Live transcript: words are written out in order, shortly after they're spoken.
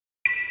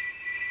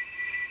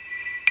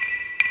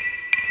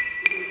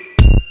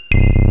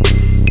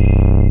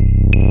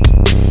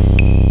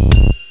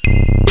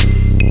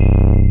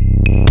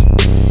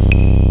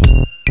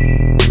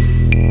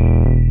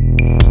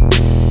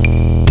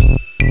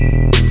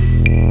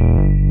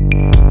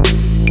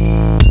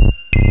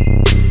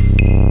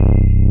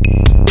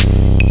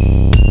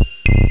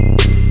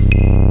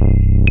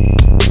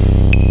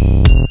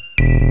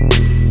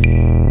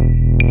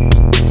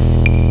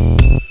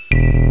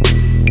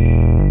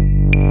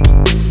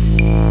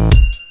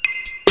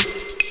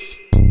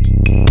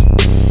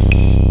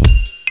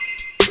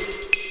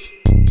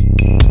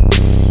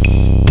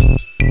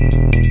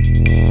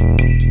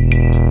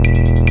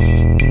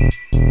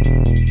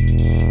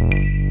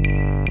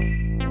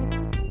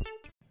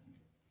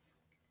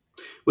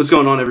What's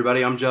going on,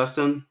 everybody? I'm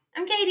Justin,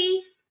 I'm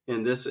Katie.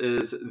 and this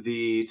is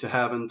the To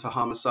Heaven to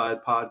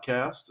Homicide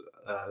podcast.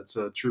 It's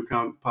a true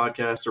crime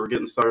podcast that we're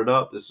getting started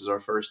up. This is our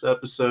first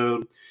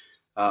episode.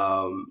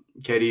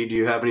 Katie, do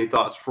you have any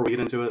thoughts before we get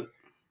into it?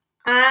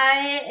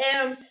 I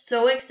am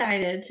so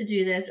excited to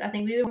do this. I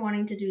think we've been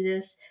wanting to do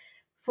this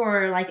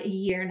for like a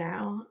year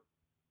now.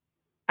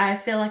 I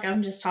feel like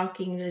I'm just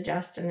talking to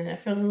Justin and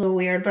it feels a little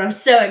weird, but I'm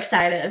so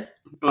excited.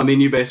 I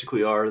mean, you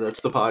basically are.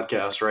 That's the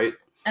podcast, right?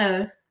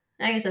 Oh,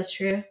 I guess that's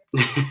true.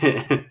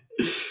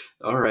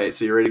 All right,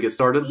 so you ready to get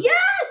started?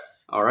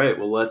 Yes! All right,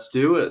 well, let's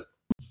do it.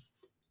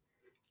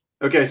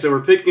 Okay, so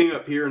we're picking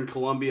up here in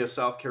Columbia,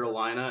 South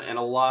Carolina, and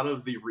a lot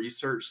of the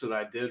research that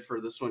I did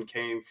for this one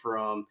came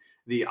from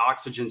the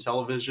Oxygen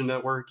Television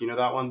Network. You know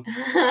that one?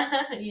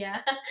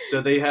 Yeah.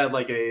 So they had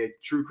like a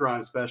true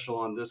crime special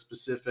on this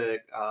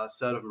specific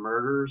set of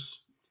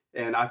murders.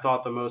 And I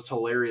thought the most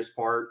hilarious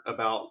part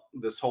about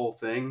this whole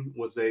thing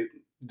was they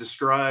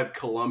described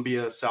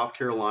Columbia, South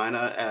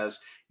Carolina as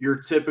your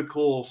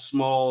typical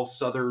small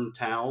southern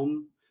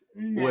town,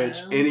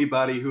 which No.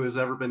 anybody who has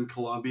ever been to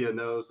Columbia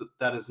knows that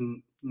that is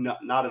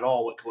not at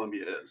all what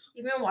Columbia is.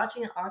 You've been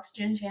watching the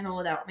Oxygen channel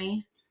without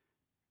me?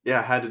 Yeah,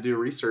 I had to do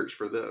research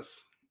for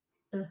this.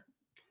 Ugh.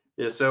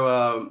 Yeah,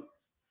 so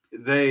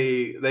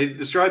they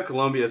described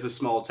Columbia as a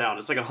small town.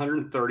 It's like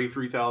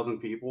 133,000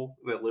 people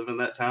that live in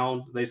that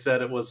town. They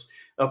said it was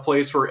a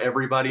place where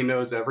everybody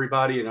knows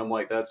everybody, and I'm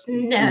like, that's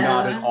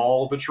not at No.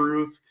 all the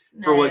truth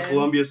for what No.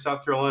 Columbia,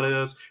 South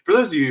Carolina is. For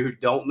those of you who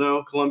don't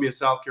know, Columbia,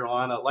 South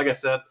Carolina, like I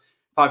said,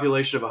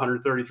 population of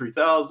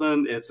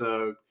 133,000. It's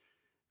a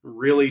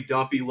really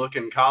dumpy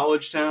looking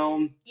college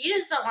town. You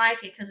just don't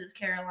like it because it's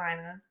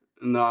Carolina.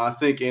 No, I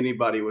think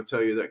anybody would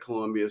tell you that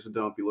Columbia is a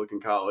dumpy looking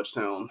college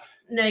town.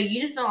 No,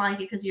 you just don't like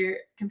it because you're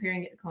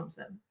comparing it to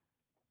Clemson.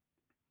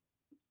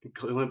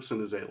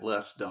 Clemson is a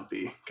less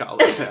dumpy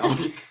college town.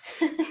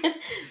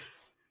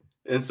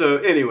 And so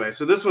anyway,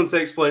 so this one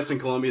takes place in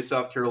Columbia,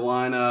 South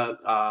Carolina.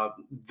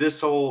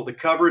 The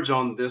coverage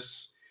on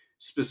this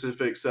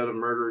specific set of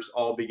murders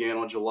all began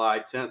on July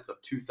 10th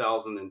of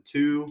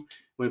 2002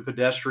 when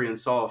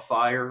pedestrians saw a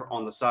fire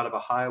on the side of a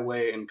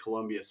highway in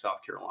Columbia, South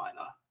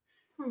Carolina.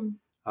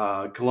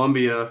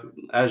 Columbia,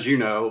 as you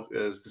know,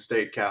 is the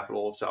state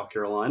capital of South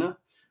Carolina.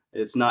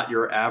 It's not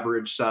your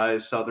average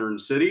size southern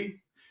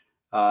city.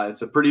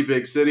 It's a pretty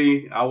big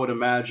city. I would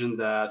imagine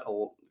that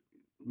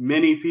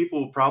many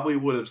people probably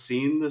would have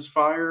seen this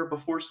fire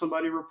before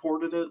somebody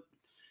reported it.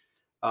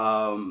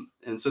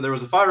 And so there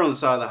was a fire on the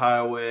side of the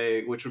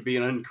highway, which would be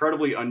an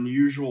incredibly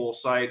unusual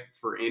sight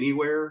for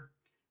anywhere,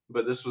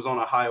 but this was on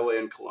a highway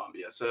in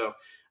Columbia. So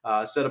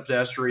a set of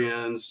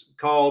pedestrians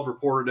called,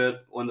 reported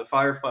it. When the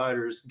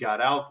firefighters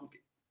got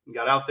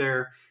out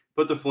there,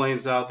 put the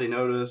flames out, they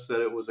noticed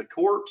that it was a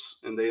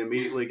corpse, and they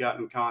immediately got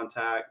in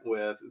contact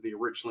with the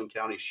Richland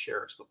County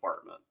Sheriff's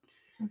Department.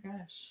 Oh,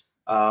 gosh.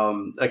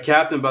 A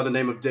captain by the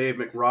name of Dave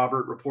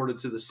McRobert reported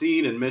to the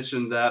scene and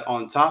mentioned that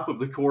on top of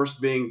the corpse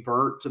being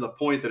burnt to the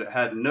point that it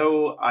had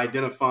no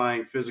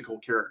identifying physical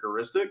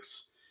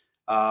characteristics,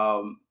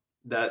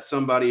 that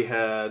somebody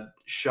had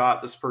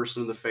shot this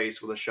person in the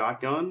face with a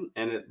shotgun,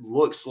 and it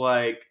looks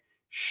like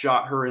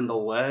shot her in the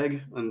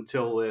leg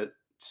until it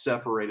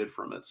separated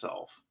from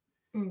itself.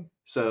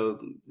 So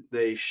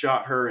they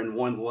shot her in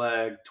one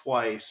leg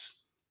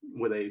twice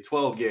with a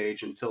 12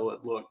 gauge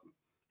until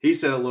he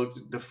said it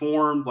looked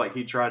deformed, like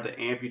he tried to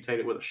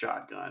amputate it with a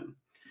shotgun.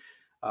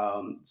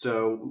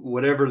 So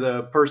whatever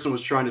the person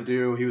was trying to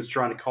do, he was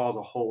trying to cause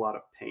a whole lot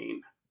of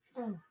pain.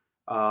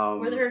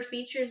 Were her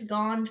features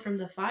gone from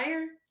the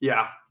fire?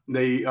 Yeah.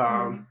 They,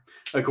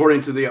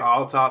 according to the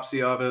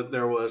autopsy of it,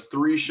 there was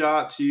 3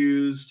 shots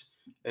used,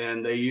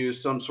 and they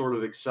used some sort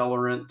of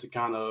accelerant to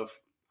kind of,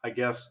 I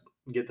guess,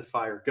 get the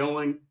fire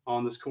going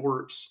on this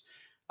corpse.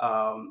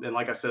 And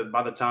like I said,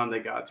 by the time they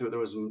got to it, there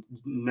was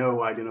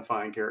no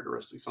identifying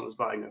characteristics on his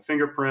body. No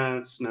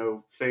fingerprints,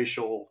 no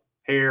facial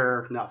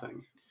hair,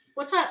 nothing.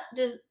 What time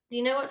do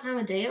you know what time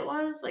of day it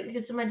was? Like,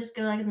 could somebody just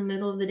go like in the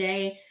middle of the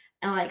day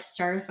and like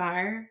start a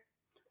fire?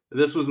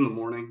 This was in the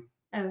morning.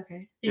 Oh,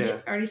 okay. Did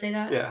you already say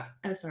that? Yeah.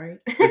 Oh, sorry.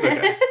 It's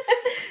okay.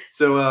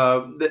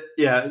 So,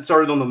 it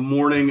started on the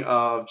morning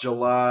of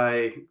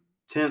July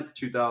 10th,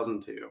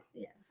 2002.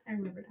 Yeah, I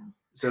remember now.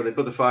 So they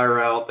put the fire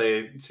out.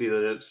 They see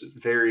that it's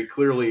very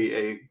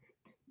clearly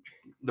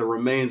the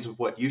remains of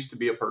what used to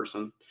be a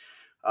person.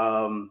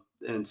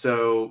 And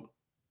so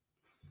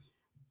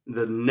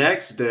the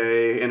next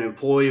day, an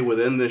employee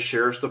within the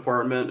sheriff's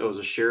department, it was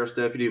a sheriff's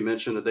deputy,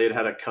 mentioned that they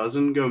had a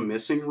cousin go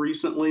missing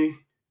recently.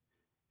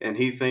 And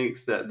he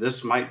thinks that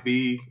this might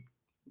be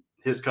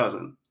his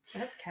cousin.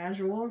 That's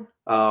casual.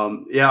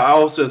 Yeah, I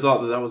also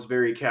thought that was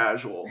very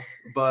casual.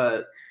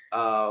 But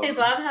hey,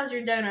 Bob, how's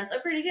your donuts? Oh,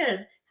 pretty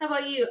good. How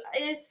about you?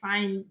 It's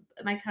fine.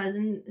 My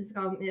cousin is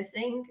gone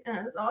missing.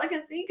 That's all I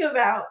can think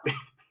about.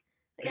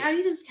 Like, how do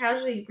you just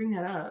casually bring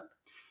that up?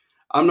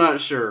 I'm not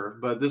sure,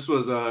 but this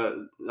was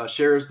a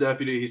sheriff's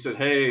deputy. He said,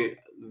 hey,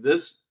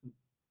 this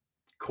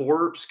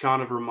corpse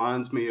kind of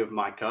reminds me of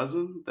my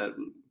cousin that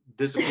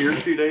disappeared a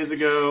few days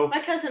ago.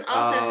 My cousin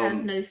also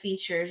has no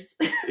features.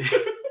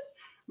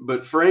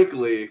 But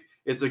frankly,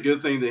 it's a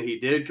good thing that he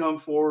did come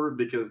forward,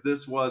 because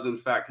this was, in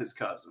fact, his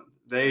cousin.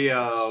 They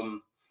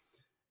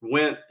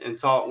went and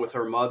talked with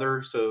her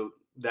mother, so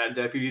that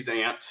deputy's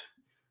aunt,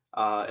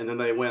 and then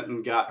they went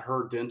and got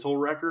her dental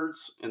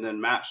records and then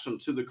matched them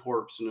to the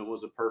corpse, and it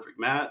was a perfect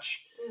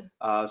match.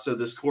 So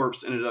this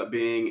corpse ended up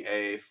being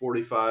a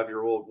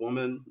 45-year-old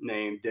woman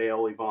named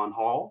Dale Yvonne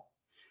Hall.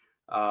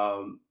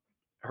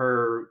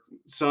 Her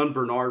son,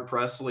 Bernard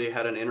Presley,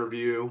 had an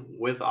interview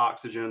with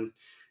Oxygen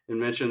and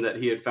mentioned that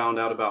he had found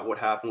out about what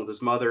happened with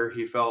his mother.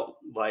 He felt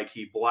like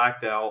he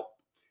blacked out,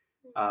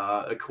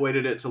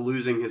 equated it to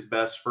losing his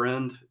best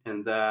friend,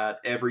 and that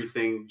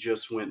everything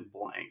just went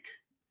blank.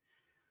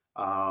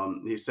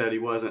 He said he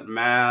wasn't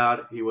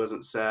mad, he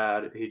wasn't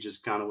sad, he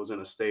just kind of was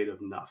in a state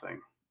of nothing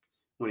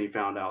when he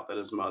found out that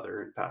his mother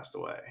had passed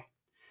away.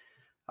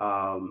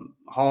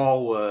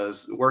 Hall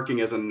was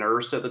working as a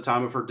nurse at the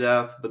time of her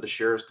death, but the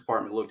sheriff's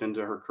department looked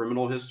into her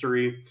criminal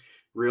history,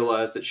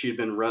 realized that she had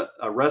been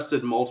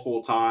arrested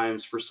multiple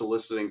times for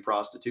soliciting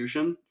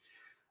prostitution,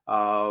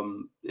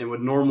 and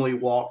would normally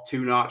walk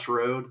Two Notch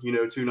Road. You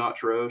know Two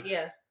Notch Road?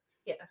 Yeah.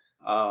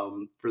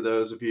 For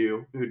those of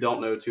you who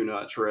don't know Two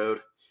Notch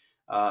Road,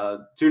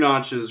 Two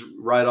Notch is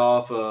right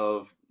off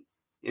of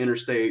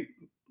Interstate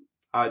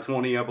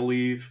I-20, I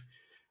believe.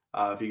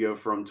 If you go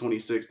from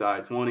 26 to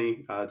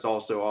I-20, it's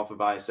also off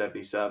of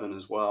I-77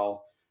 as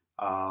well.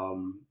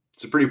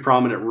 It's a pretty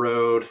prominent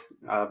road.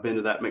 I've been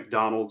to that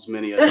McDonald's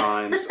many a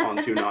times on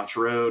Two Notch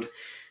Road.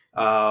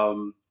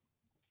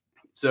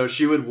 So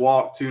she would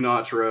walk Two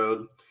Notch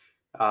Road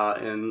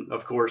and,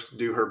 of course,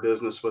 do her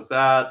business with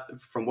that.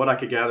 From what I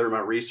could gather in my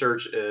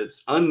research,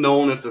 it's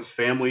unknown if the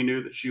family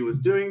knew that she was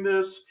doing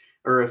this,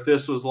 or if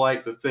this was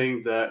like the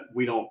thing that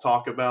we don't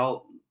talk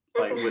about.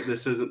 Like,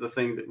 this isn't the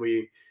thing that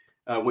we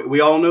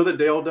all know that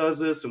Dale does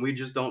this, and we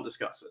just don't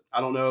discuss it. I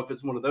don't know if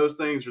it's one of those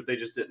things or if they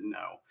just didn't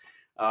know.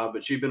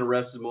 But she'd been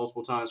arrested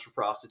multiple times for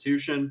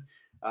prostitution.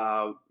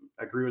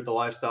 Agree with the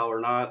lifestyle or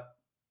not,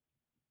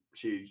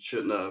 she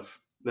shouldn't have.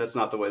 That's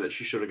not the way that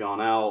she should have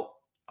gone out.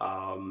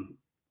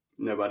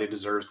 Nobody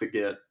deserves to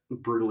get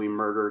brutally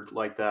murdered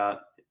like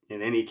that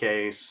in any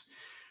case,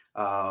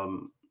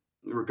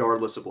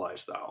 regardless of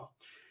lifestyle.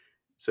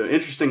 So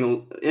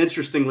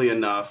interestingly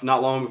enough,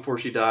 not long before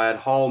she died,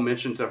 Hall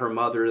mentioned to her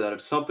mother that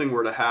if something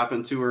were to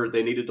happen to her,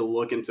 they needed to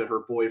look into her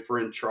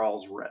boyfriend,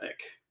 Charles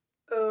Reddick.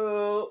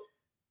 Oh.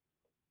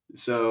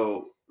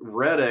 So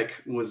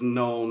Reddick was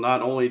known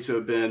not only to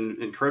have been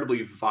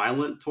incredibly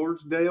violent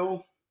towards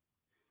Dale,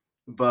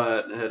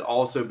 but had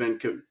also been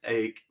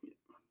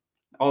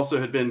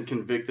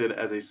convicted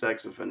as a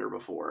sex offender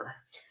before.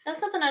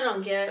 That's something I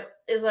don't get,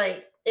 is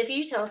like, if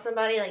you tell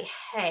somebody, like,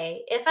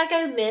 hey, if I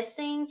go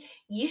missing,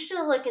 you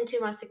should look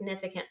into my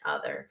significant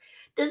other.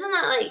 Doesn't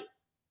that, like,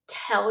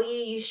 tell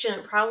you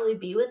shouldn't probably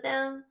be with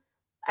them?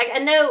 I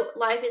know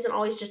life isn't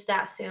always just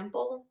that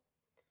simple,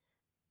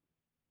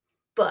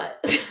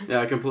 but yeah,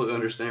 I completely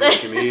understand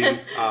what you mean.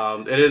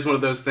 It is one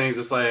of those things.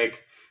 It's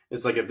like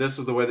if this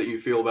is the way that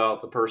you feel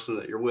about the person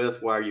that you're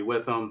with, why are you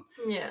with them?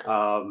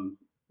 Yeah.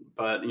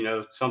 But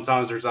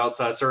sometimes there's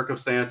outside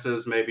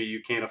circumstances. Maybe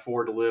you can't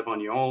afford to live on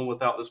your own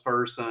without this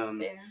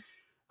person.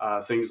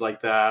 Things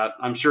like that.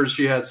 I'm sure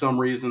she had some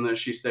reason that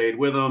she stayed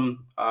with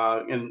him.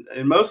 In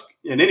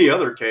any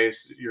other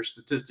case, you're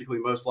statistically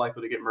most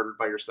likely to get murdered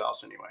by your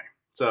spouse anyway.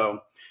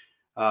 So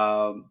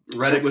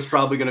Reddick was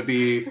probably going to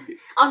be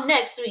on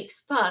next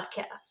week's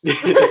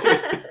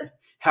podcast.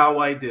 How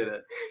I did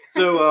it.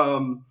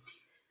 So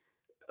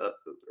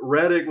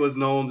Reddick was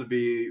known to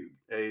be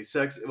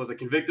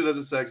convicted as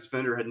a sex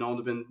offender, had known to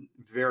have been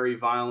very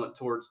violent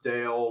towards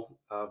Dale,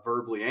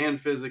 verbally and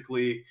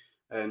physically,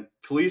 and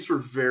police were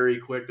very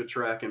quick to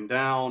track him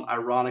down.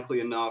 Ironically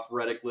enough,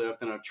 Reddick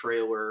lived in a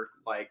trailer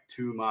like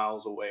 2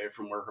 miles away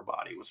from where her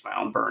body was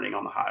found burning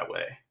on the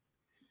highway.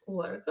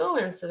 What a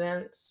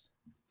coincidence.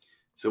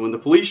 So when the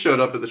police showed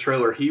up at the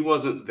trailer, he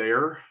wasn't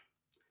there,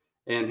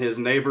 and his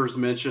neighbors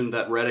mentioned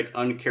that Reddick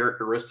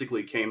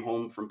uncharacteristically came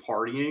home from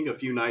partying a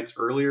few nights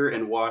earlier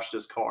and washed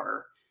his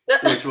car,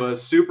 which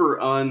was super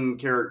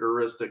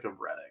uncharacteristic of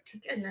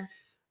Reddick.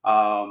 Goodness.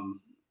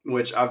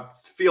 Which I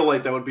feel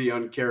like that would be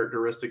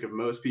uncharacteristic of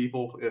most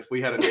people. If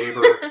we had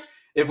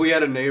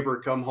a neighbor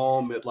come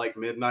home at like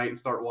midnight and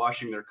start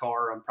washing their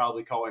car, I'm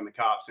probably calling the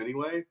cops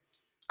anyway.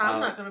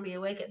 I'm not going to be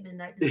awake at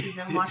midnight to see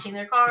them washing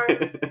their car.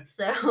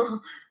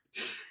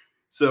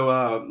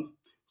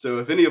 So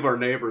if any of our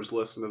neighbors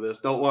listen to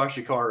this, don't wash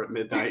your car at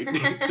midnight.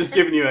 Just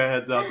giving you a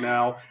heads up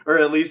now, or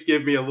at least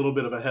give me a little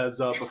bit of a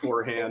heads up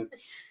beforehand.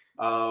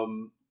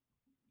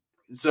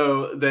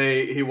 So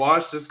he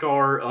washed his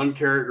car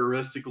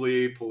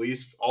uncharacteristically.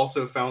 Police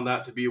also found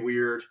that to be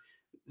weird.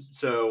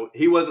 So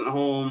he wasn't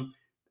home.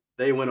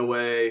 They went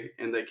away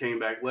and they came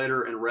back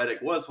later, and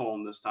Reddick was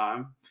home this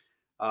time.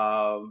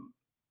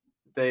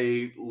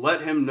 They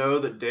let him know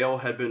that Dale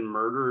had been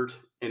murdered,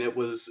 and it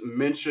was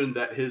mentioned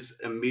that his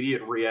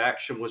immediate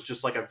reaction was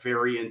just like a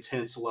very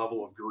intense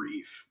level of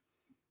grief.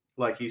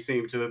 Like he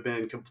seemed to have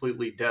been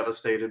completely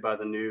devastated by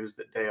the news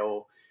that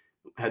Dale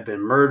had been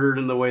murdered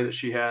in the way that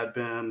she had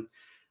been.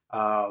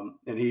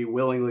 And he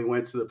willingly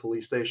went to the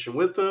police station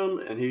with them,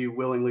 and he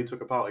willingly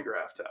took a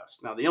polygraph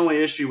test. Now, the only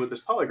issue with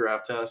this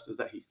polygraph test is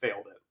that he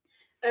failed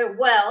it.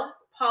 Well,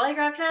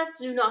 polygraph tests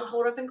do not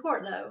hold up in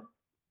court, though.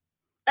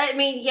 I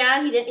mean,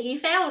 yeah, he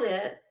failed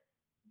it,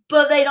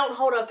 but they don't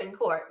hold up in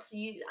court. So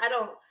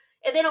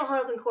if they don't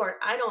hold up in court,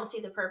 I don't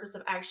see the purpose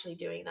of actually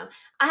doing them.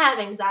 I have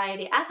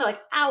anxiety. I feel like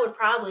I would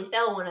probably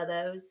fail one of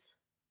those.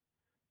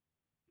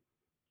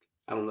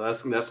 I don't know.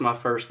 That's my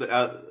first.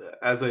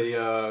 As a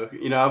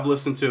I've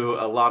listened to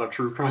a lot of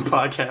true crime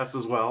podcasts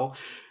as well,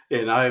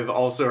 and I've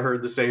also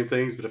heard the same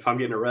things. But if I'm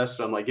getting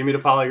arrested, I'm like, give me the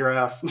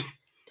polygraph.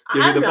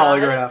 Give me the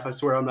polygraph. I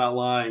swear I'm not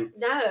lying.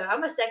 No,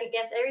 I'm gonna second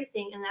guess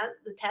everything, and that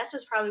the test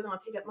is probably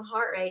gonna pick up my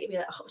heart rate and be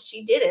like, oh,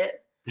 she did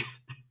it.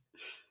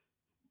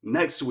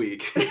 Next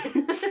week,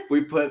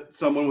 we put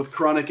someone with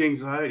chronic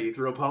anxiety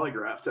through a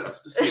polygraph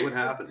test to see what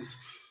happens.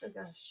 Oh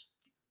gosh.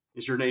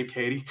 Is your name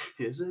Katie?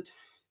 Is it?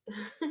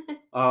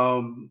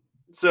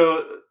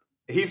 So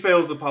he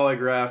fails the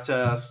polygraph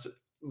test,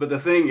 but the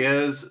thing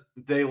is,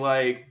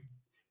 they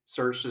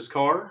searched his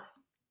car,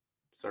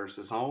 searched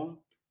his home.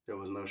 There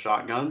was no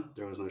shotgun.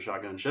 There was no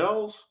shotgun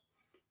shells.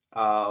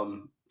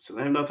 So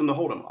they have nothing to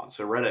hold him on.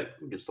 So Reddick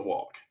gets to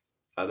walk.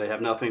 They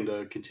have nothing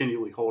to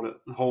continually hold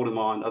him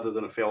on other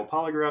than a failed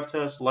polygraph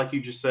test. Like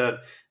you just said,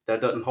 that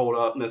doesn't hold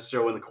up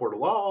necessarily in the court of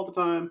law all the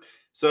time.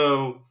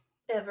 So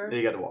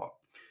they got to walk.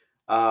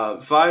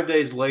 5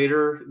 days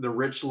later, the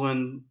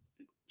Richland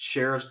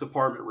Sheriff's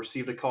Department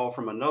received a call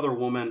from another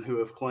woman who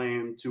have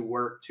claimed to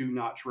work 2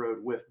 Notch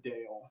Road with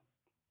Dale.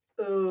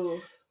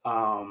 Ooh.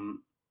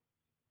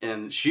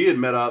 And she had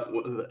met up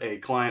with a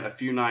client a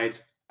few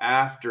nights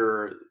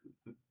after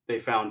they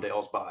found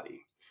Dale's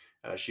body.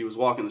 She was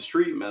walking the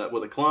street, met up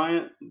with a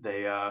client.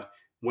 They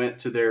went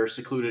to their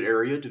secluded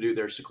area to do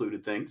their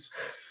secluded things.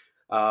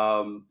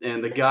 And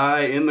the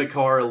guy in the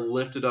car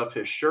lifted up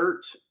his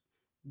shirt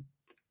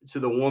to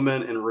the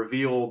woman and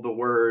revealed the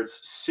words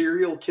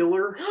serial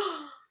killer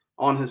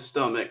on his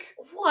stomach,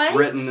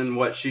 written in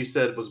what she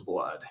said was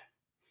blood.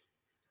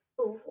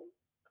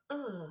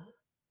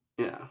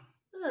 Yeah.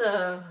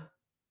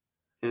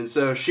 And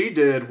so she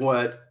did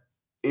what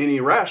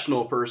any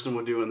rational person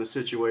would do in the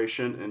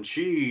situation, and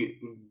she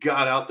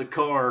got out the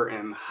car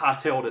and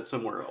hightailed it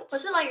somewhere else.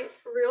 Was it like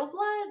real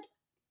blood?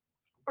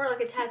 Or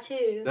like a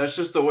tattoo? That's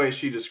just the way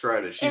she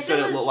described it. She said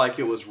it looked like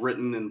it was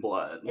written in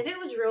blood. If it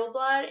was real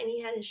blood and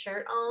he had his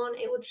shirt on,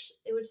 it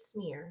would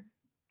smear.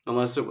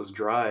 Unless it was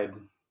dried.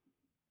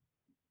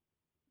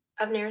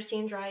 I've never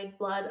seen dried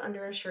blood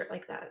under a shirt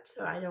like that,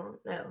 so I don't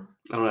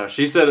know.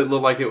 She said it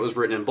looked like it was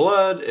written in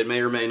blood. It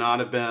may or may not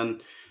have been.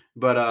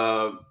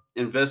 But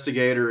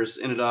investigators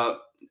ended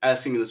up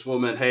asking this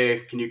woman, hey,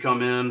 can you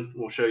come in?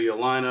 We'll show you a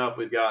lineup.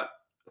 We've got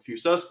a few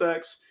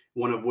suspects,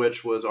 one of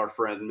which was our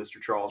friend,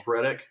 Mr. Charles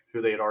Reddick, who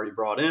they had already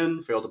brought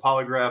in, failed the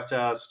polygraph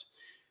test.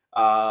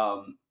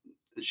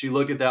 She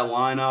looked at that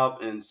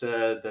lineup and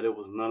said that it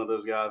was none of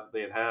those guys that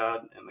they had.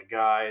 And the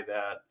guy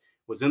that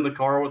was in the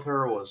car with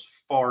her was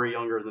far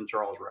younger than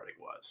Charles Reddick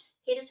was.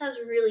 He just has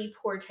really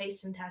poor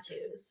taste in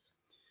tattoos.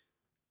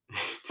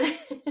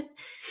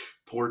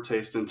 Poor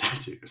taste in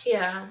tattoos.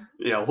 Yeah.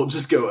 Yeah, we'll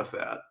just go with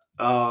that.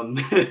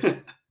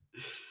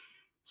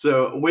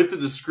 So with the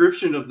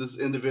description of this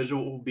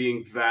individual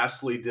being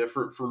vastly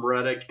different from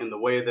Reddick and the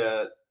way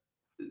that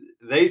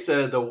they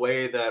said the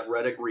way that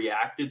Reddick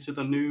reacted to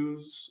the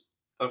news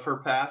of her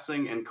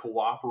passing and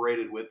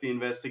cooperated with the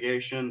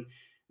investigation,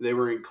 they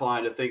were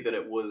inclined to think that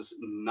it was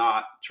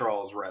not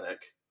Charles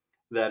Reddick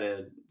that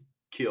had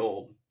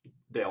killed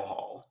Dale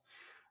Hall.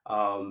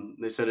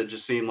 They said it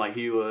just seemed like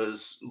he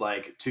was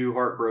too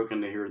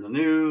heartbroken to hear the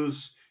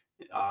news.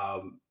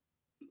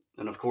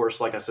 And of course,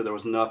 like I said, there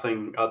was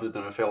nothing other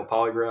than a failed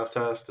polygraph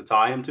test to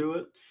tie him to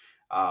it.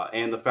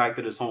 And the fact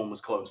that his home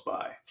was close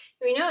by.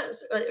 You know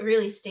what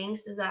really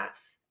stinks is that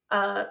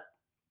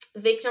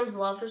victims'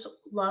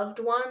 loved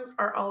ones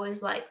are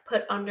always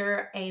put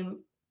under a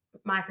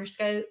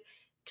microscope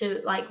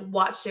to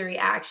watch their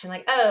reaction.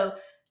 Oh,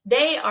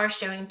 they are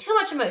showing too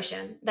much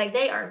emotion.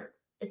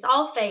 It's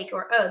all fake,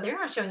 or they're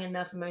not showing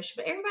enough emotion.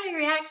 But everybody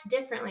reacts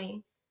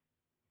differently.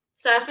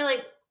 So I feel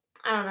like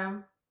I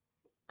don't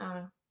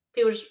know.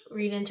 People just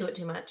read into it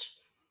too much.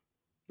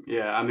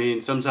 Yeah, I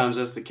mean, sometimes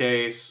that's the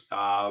case.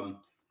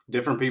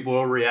 Different people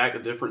will react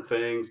to different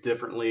things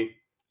differently.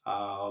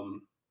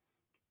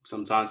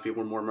 Sometimes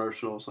people are more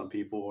emotional. Some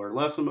people are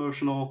less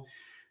emotional.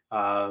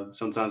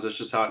 Sometimes that's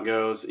just how it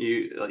goes.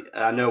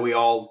 I know we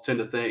all tend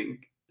to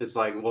think it's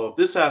well, if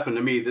this happened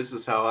to me, this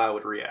is how I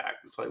would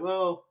react. It's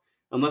well,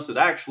 unless it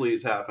actually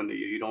has happened to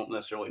you, you don't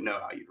necessarily know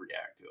how you'd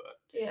react to it.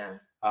 Yeah.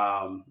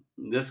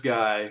 This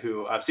guy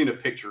who I've seen a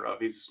picture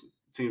of,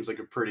 seems like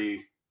a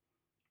pretty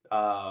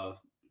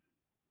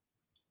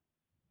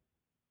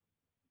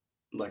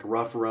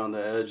rough around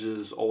the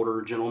edges,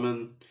 older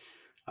gentleman.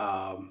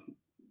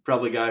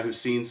 Probably a guy who's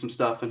seen some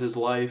stuff in his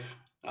life.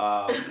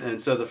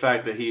 And so the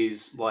fact that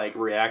he's like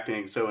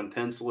reacting so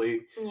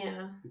intensely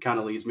Yeah. kind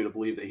of leads me to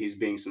believe that he's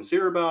being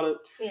sincere about it.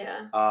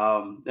 Yeah.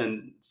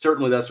 And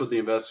certainly that's what the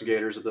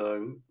investigators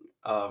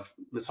of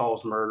Miss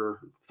Hall's murder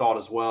thought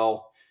as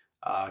well,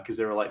 because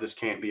they were like, this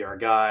can't be our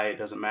guy. It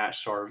doesn't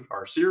match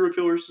our serial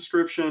killer's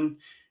description,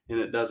 and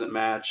it doesn't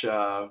match,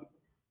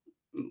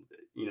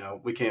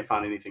 we can't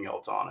find anything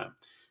else on it.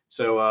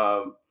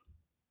 So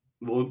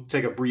we'll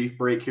take a brief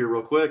break here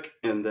real quick,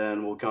 and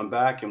then we'll come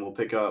back and we'll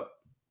pick up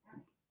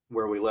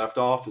where we left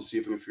off and see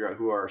if we can figure out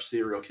who our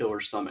serial killer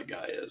stomach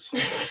guy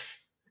is.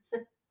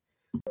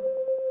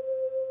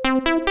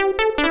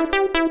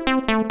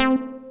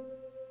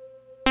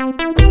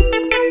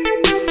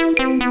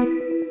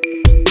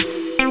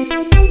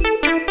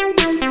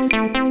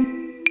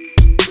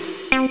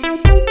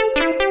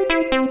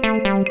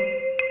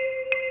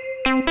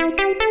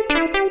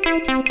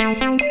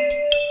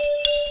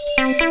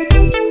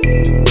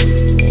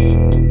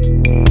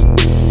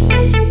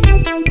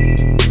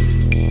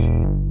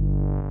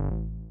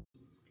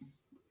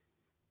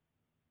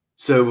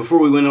 So before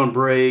we went on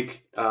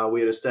break, we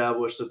had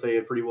established that they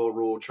had pretty well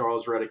ruled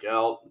Charles Reddick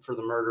out for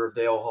the murder of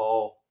Dale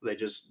Hall. They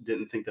just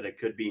didn't think that it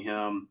could be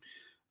him.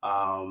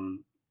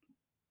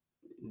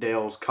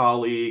 Dale's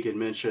colleague had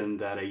mentioned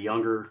that a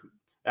younger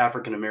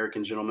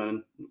African-American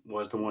gentleman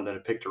was the one that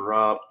had picked her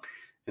up,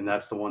 and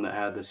that's the one that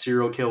had the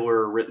serial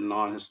killer written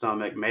on his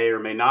stomach. May or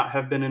may not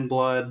have been in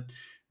blood,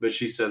 but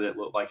she said it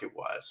looked like it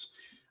was.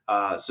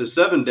 So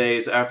 7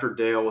 days after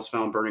Dale was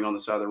found burning on the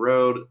side of the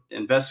road,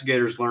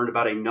 investigators learned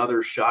about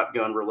another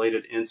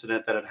shotgun-related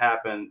incident that had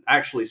happened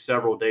actually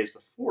several days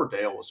before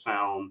Dale was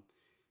found,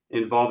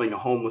 involving a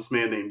homeless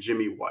man named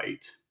Jimmy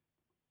White.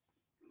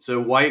 So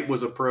White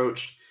was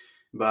approached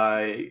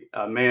by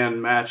a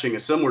man matching a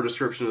similar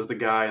description as the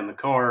guy in the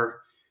car.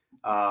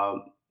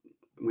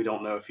 We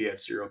don't know if he had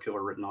serial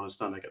killer written on his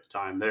stomach at the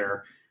time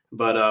there,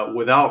 but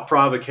without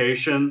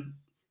provocation,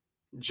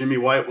 Jimmy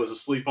White was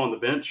asleep on the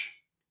bench,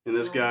 and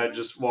this guy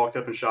just walked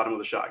up and shot him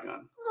with a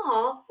shotgun.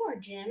 Oh, poor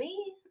Jimmy.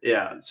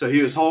 Yeah, so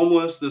he was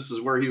homeless. This is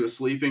where he was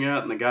sleeping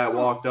at, and the guy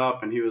walked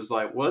up, and he was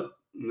like, "What?"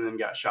 and then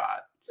got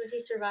shot. Did he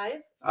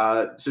survive?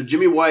 So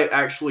Jimmy White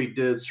actually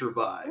did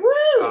survive.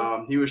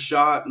 Woo! He was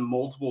shot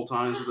multiple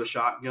times with a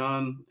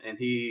shotgun, and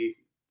he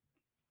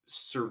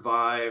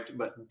survived,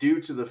 but due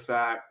to the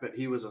fact that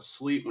he was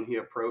asleep when he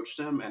approached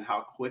him and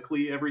how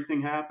quickly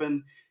everything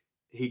happened,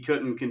 he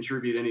couldn't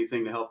contribute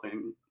anything to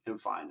helping him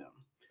find him.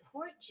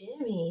 Poor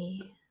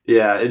Jimmy.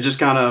 Yeah, it just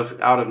kind of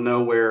out of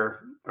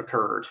nowhere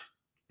occurred.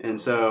 And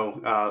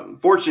so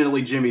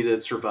fortunately, Jimmy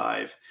did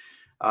survive.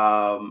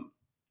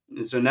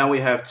 And so now we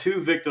have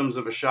two victims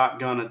of a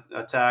shotgun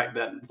attack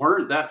that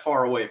weren't that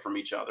far away from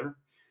each other.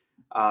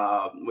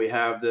 We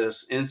have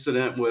this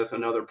incident with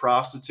another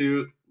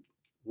prostitute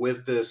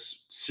with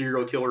this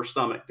serial killer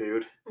stomach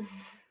dude.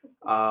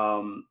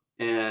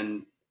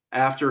 And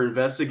after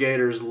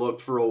investigators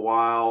looked for a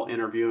while,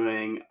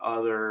 interviewing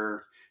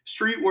other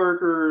street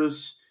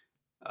workers,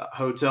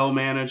 hotel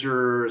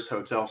managers,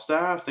 hotel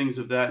staff, things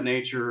of that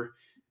nature,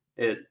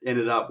 it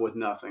ended up with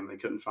nothing. They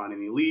couldn't find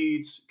any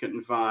leads,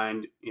 couldn't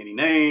find any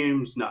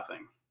names,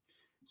 nothing.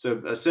 So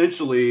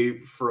essentially,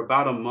 for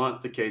about a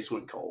month, the case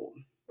went cold.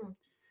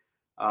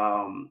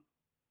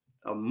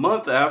 A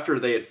month after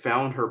they had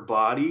found her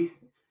body,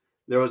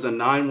 there was a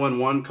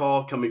 911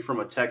 call coming from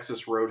a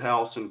Texas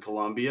roadhouse in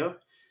Columbia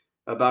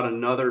about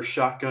another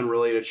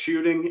shotgun-related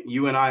shooting.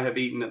 You and I have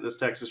eaten at this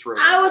Texas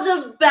roadhouse. I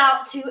was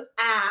about to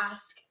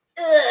ask.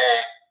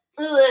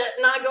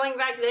 Not going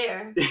back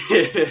there.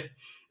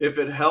 If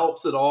it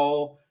helps at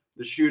all,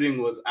 the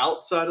shooting was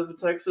outside of the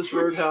Texas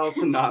roadhouse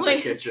and not in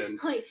the kitchen.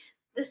 Wait,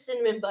 the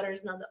cinnamon butter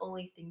is not the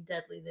only thing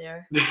deadly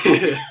there.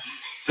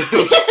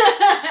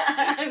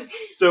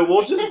 So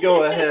we'll just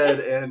go ahead,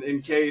 and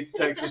in case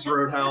Texas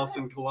Roadhouse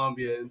in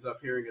Columbia ends up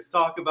hearing us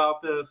talk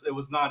about this, it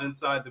was not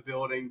inside the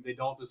building. They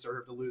don't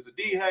deserve to lose a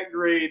DHEC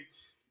grade.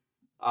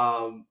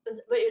 But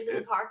it was in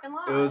the parking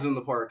lot? It was in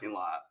the parking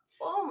lot.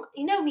 Oh,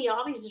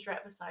 Miyabi's is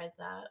right beside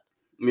that.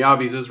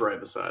 Miyabi's is right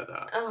beside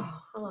that.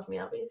 Oh, I love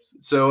Miyabi's.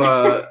 So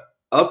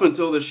up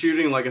until the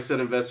shooting, like I said,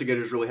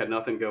 investigators really had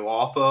nothing to go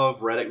off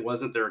of. Reddick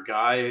wasn't their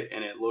guy,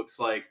 and it looks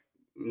like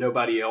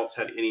nobody else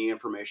had any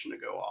information to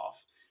go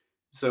off.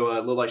 So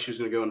it looked like she was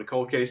going to go into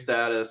cold case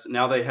status.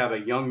 Now they have a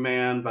young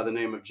man by the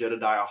name of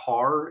Jedediah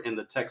Harr in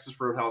the Texas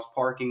Roadhouse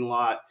parking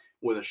lot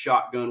with a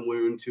shotgun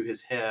wound to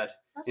his head,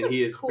 and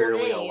he is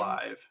barely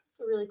alive.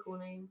 That's a really cool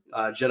name.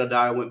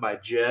 Jedediah went by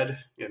Jed,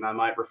 and I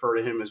might refer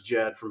to him as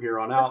Jed from here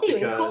on out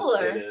because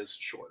it is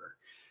shorter.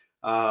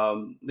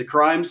 The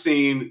crime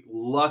scene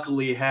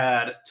luckily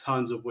had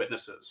tons of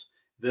witnesses.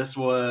 This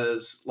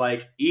was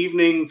like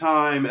evening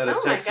time at a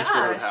Texas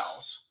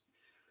Roadhouse.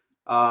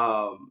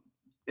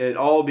 It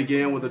all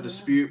began with a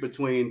dispute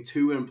between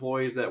two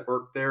employees that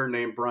worked there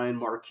named Brian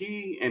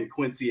Marquis and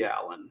Quincy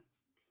Allen.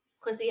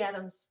 Quincy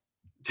Adams.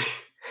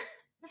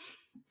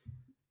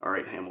 All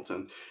right,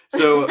 Hamilton.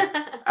 So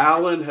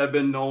Allen had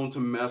been known to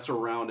mess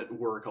around at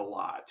work a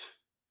lot.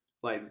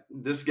 Like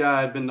this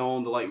guy had been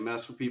known to like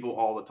mess with people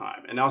all the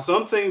time. And now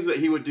some things that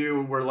he would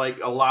do were like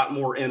a lot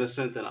more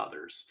innocent than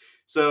others.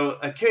 So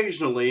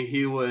occasionally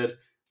he would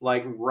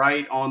like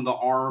write on the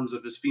arms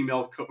of his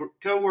female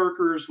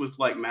co-workers with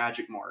like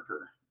magic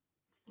marker,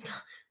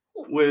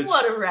 which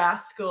What a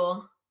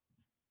rascal.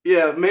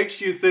 yeah, it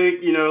makes you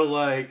think,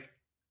 like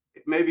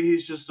maybe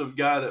he's just a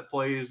guy that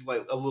plays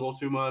like a little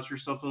too much or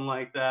something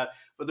like that.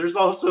 But there's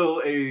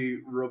also a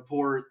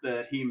report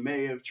that he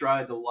may have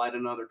tried to light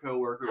another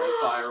coworker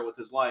on fire with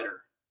his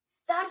lighter.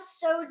 That's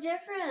so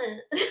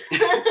different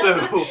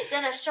So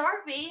than a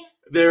Sharpie.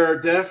 There are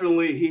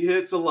definitely, he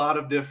hits a lot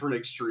of different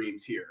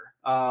extremes here.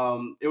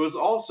 It was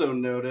also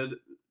noted,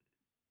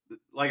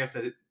 like I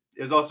said, it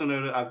was also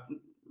noted, I've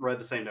read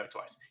the same note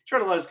twice. He tried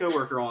to light his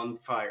coworker on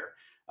fire.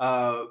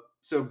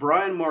 So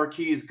Brian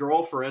Marquis'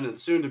 girlfriend and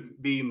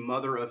soon-to-be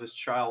mother of his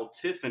child,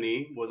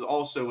 Tiffany, was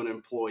also an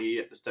employee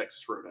at this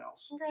Texas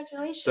Roadhouse.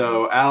 Congratulations.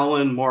 So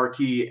Alan,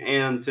 Marquis,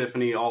 and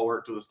Tiffany all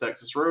worked at this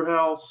Texas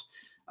Roadhouse.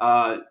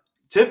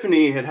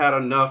 Tiffany had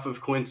enough of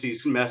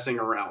Quincy's messing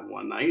around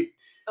one night.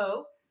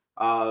 Oh.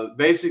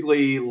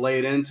 Basically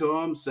laid into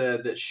him,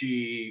 said that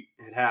she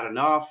had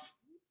enough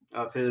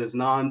of his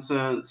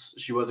nonsense.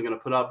 She wasn't going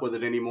to put up with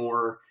it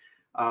anymore.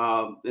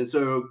 And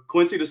so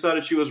Quincy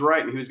decided she was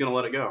right and he was going to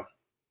let it go.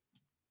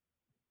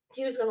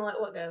 He was going to let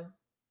what go?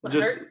 He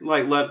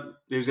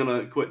was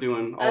going to quit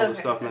doing all the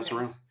stuff messing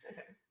around.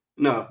 Okay.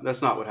 No,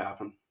 that's not what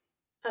happened.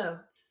 Oh.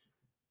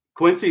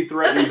 Quincy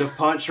threatened to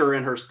punch her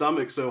in her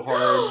stomach so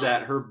hard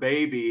that her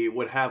baby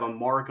would have a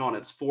mark on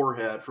its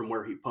forehead from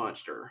where he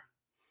punched her.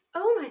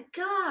 Oh my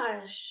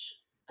gosh.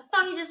 I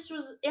thought he just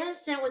was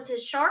innocent with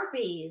his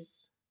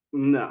Sharpies.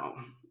 No.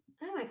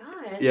 Oh my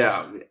gosh.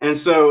 Yeah. And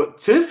so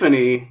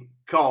Tiffany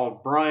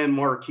called Brian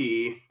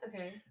Marquis,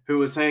 who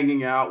was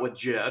hanging out with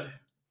Jed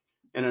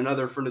and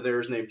another friend of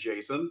theirs named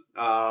Jason.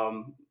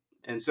 And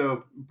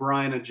so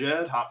Brian and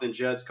Jed hopped in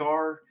Jed's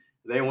car.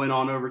 They went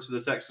on over to the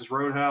Texas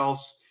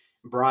Roadhouse.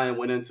 Brian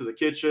went into the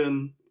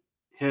kitchen.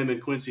 Him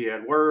and Quincy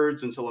had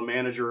words until a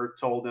manager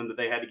told them that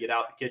they had to get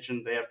out the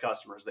kitchen. They have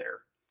customers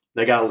there.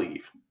 They got to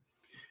leave.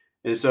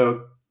 And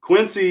so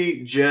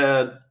Quincy,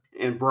 Jed,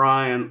 and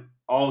Brian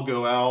all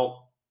go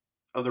out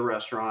of the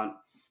restaurant.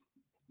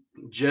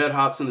 Jed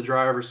hops in the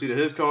driver's seat of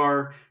his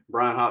car.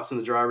 Brian hops in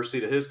the driver's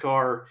seat of his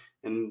car.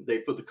 And they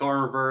put the car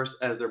in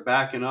reverse. As they're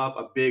backing up,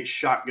 a big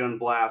shotgun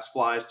blast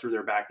flies through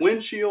their back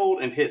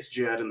windshield and hits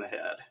Jed in the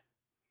head.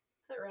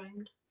 That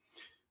rhymed.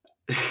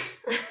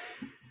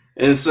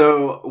 And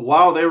so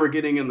while they were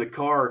getting in the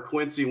car,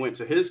 Quincy went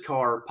to his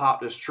car,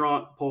 popped his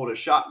trunk, pulled a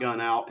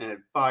shotgun out, and it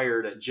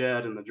fired at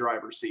Jed in the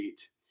driver's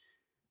seat,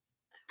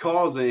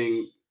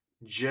 causing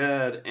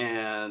Jed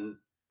and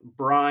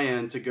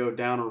Brian to go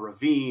down a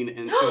ravine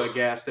into a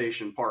gas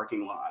station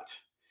parking lot.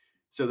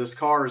 So this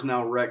car is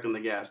now wrecked in the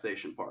gas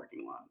station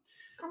parking lot.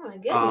 Oh my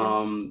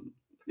goodness.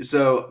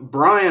 So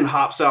Brian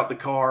hops out the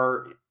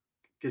car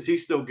because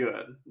he's still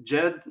good.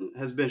 Jed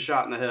has been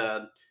shot in the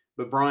head,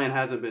 but Brian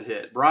hasn't been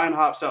hit. Brian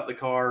hops out the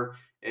car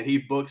and he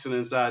books it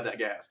inside that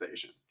gas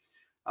station.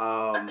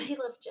 He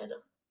left Jed.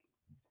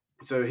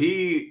 So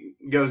he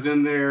goes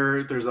in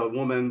there. There's a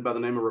woman by the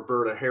name of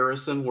Roberta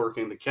Harrison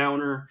working the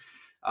counter.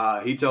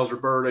 He tells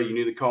Roberta, you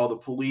need to call the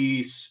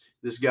police.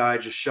 This guy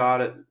just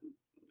shot at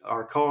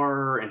our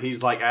car. And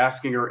he's like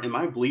asking her, am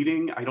I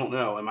bleeding? I don't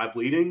know. Am I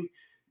bleeding?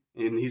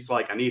 And he's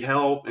like, I need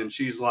help. And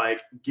she's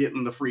like, get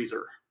in the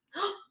freezer.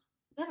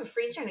 They have a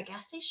freezer in a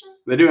gas station?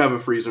 They do have a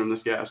freezer in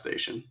this gas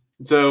station.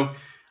 So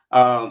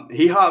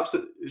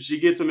she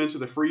gets him into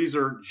the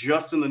freezer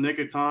just in the nick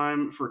of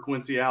time for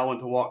Quincy Allen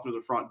to walk through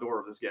the front door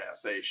of this gas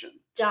station.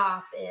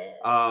 Stop it.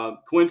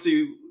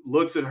 Quincy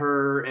looks at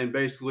her and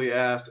basically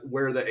asks,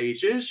 where the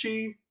H is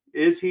she?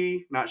 Is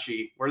he? Not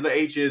she. Where the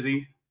H is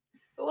he?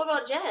 But what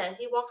about Jed?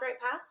 He walked right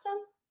past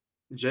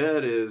him?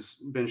 Jed has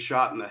been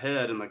shot in the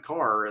head in the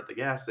car at the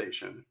gas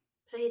station.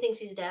 So he thinks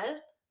he's dead?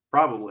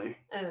 Probably.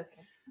 Oh,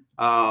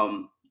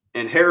 okay.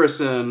 And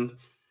Harrison,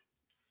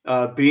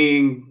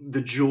 being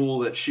the jewel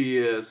that she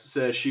is,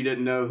 says she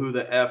didn't know who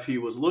the F he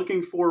was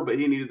looking for, but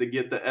he needed to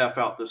get the F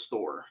out the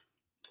store.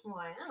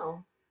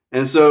 Wow.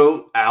 And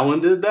so Alan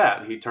did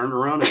that. He turned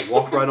around and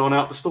walked right on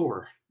out the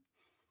store.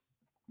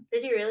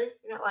 Did he really?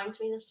 You're not lying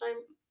to me this time?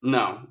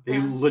 No, he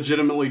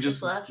legitimately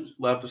just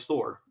left the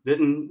store.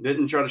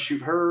 Didn't try to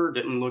shoot her.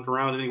 Didn't look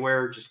around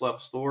anywhere. Just left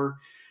the store.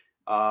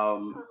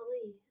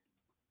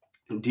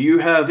 Do you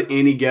have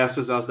any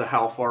guesses as to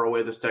how far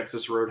away this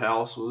Texas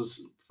Roadhouse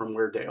was from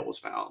where Dale was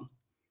found?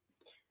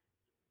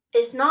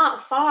 It's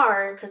not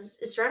far because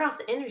it's right off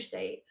the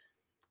interstate.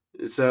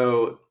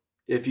 So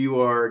if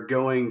you are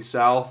going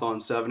south on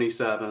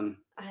 77.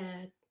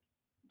 I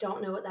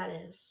don't know what that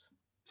is.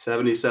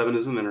 77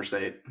 is an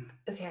interstate.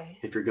 Okay.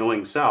 If you're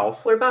going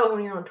south. What about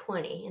when you're on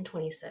 20 and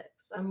 26?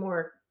 I'm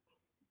more.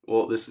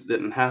 Well, this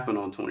didn't happen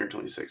on 20 or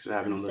 26. It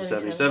happened on the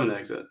 77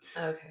 exit.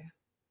 Okay.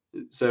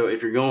 So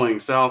if you're going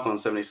south on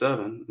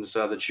 77 and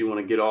decide that you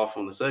want to get off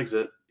on this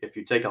exit, if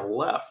you take a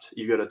left,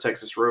 you go to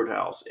Texas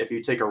Roadhouse. If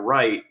you take a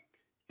right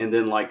and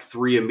then like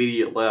 3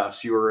 immediate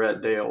lefts, you were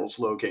at Dale's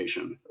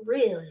location.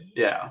 Really?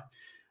 Yeah.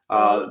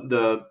 Well,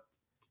 The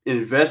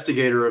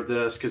investigator of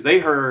this, because they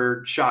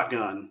heard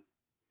shotgun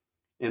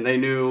and they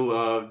knew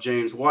of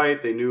James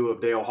White, they knew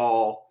of Dale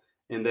Hall,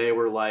 and they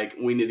were like,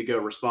 we need to go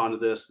respond to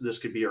this. This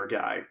could be our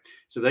guy.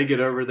 So they get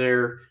over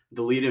there.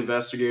 The lead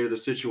investigator of the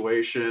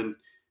situation,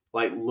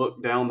 like,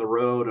 looked down the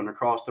road and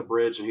across the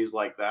bridge, and he's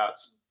like,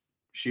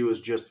 she was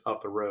just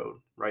up the road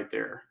right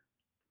there.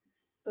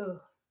 ugh.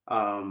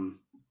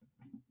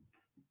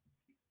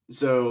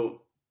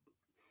 So,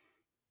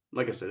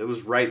 like I said, it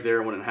was right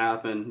there when it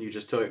happened. You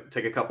just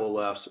take a couple of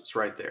lefts. It's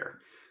right there.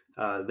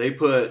 They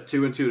put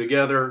 2 and 2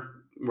 together.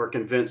 Were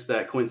convinced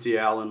that Quincy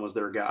Allen was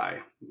their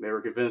guy. They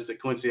were convinced that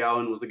Quincy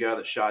Allen was the guy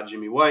that shot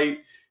Jimmy White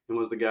and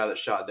was the guy that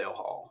shot Dale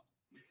Hall.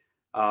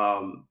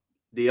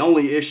 The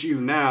only issue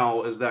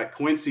now is that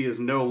Quincy is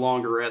no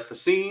longer at the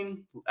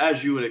scene,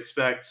 as you would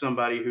expect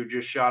somebody who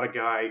just shot a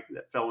guy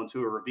that fell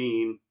into a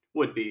ravine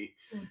would be.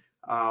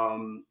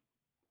 And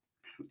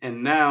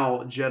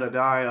now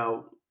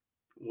Jedediah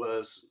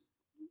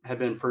had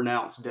been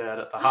pronounced dead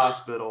at the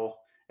hospital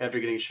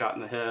after getting shot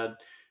in the head.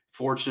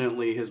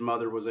 Fortunately, his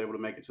mother was able to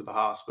make it to the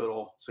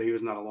hospital, so he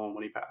was not alone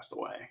when he passed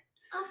away.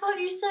 I thought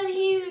you said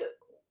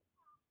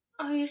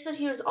you said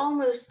he was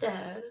almost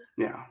dead.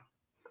 Yeah.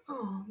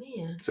 Oh,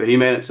 man. So he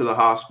made it to the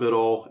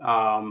hospital.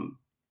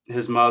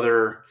 His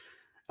mother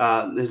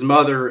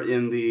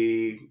in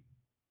the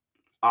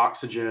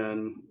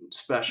Oxygen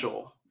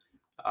special,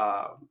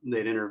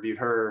 they'd interviewed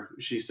her.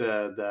 She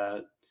said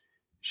that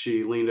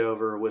she leaned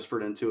over,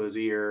 whispered into his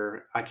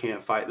ear, "I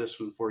can't fight this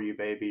one for you,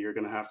 baby. You're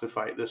going to have to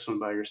fight this one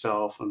by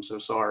yourself. I'm so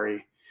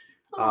sorry."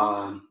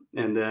 And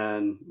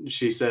then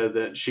she said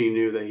that she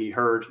knew that he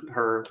heard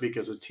her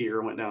because a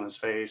tear went down his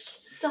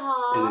face.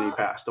 Stop. And then he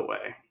passed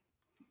away.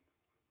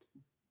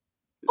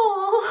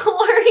 Oh,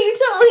 why are you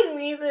telling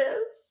me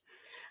this?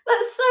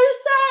 That's so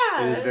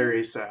sad. It is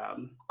very sad.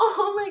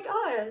 Oh my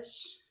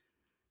gosh.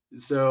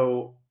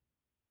 So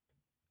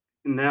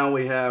now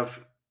we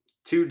have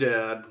 2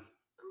 dead.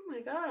 Oh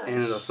my gosh.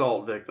 And an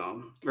assault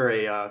victim, or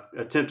a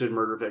attempted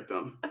murder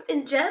victim.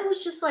 And Jed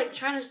was just like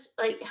trying to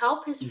like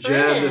help his friend.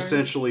 Jed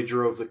essentially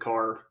drove the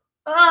car.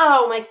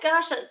 Oh my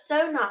gosh, that's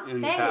so not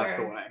and fair. And passed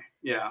away.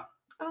 Yeah.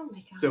 Oh my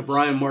gosh. So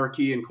Brian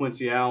Markey and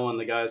Quincy Allen,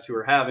 the guys who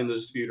are having the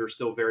dispute, are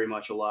still very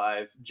much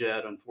alive.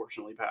 Jed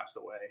unfortunately passed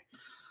away.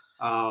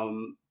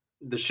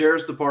 The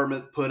sheriff's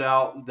department put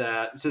out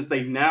that since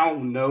they now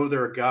know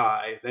their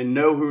guy, they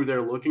know who they're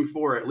looking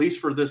for, at least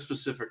for this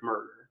specific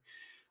murder.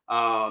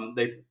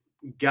 They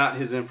got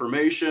his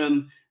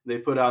information. They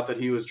put out that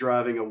he was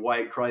driving a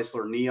white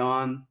Chrysler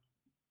Neon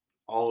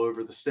all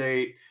over the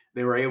state.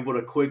 They were able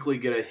to quickly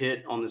get a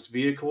hit on this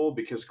vehicle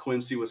because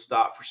Quincy was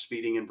stopped for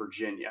speeding in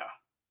Virginia.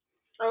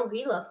 Oh,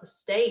 he left the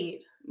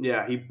state.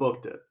 Yeah, he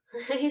booked it.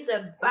 He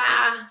said,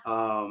 bye.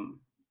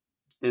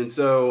 And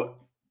so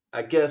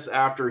I guess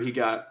after he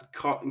got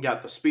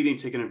the speeding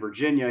ticket in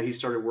Virginia, he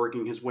started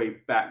working his way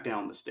back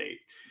down the state.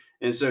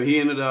 And so he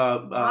ended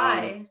up...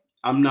 Why?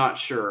 I'm not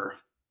sure.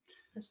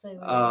 Keep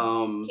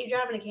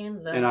driving to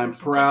Canada. And I'm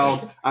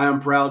proud. I am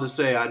proud to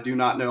say I do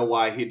not know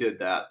why he did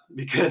that,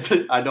 because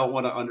I don't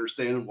want to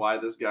understand why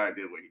this guy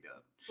did what he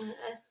did.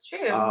 That's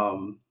true.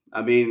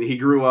 I mean, he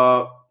grew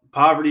up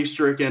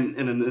poverty-stricken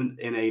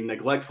in a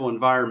neglectful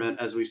environment,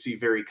 as we see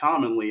very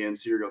commonly in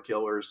serial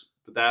killers.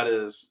 But that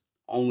is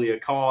only a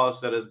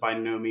cause. That is by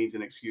no means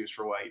an excuse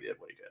for why he did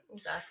what he did.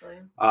 Exactly.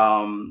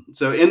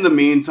 So in the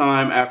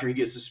meantime, after he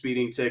gets the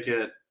speeding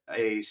ticket,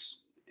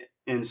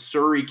 in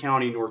Surry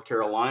County, North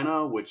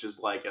Carolina, which is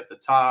like at the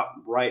top,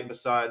 right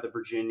beside the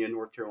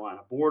Virginia-North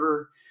Carolina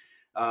border.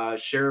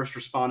 Sheriffs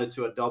responded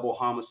to a double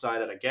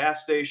homicide at a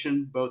gas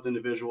station. Both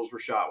individuals were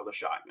shot with a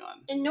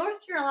shotgun. In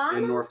North Carolina?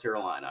 In North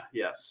Carolina,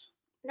 yes.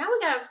 Now we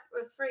got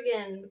a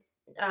friggin'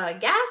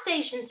 gas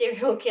station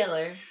serial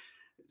killer.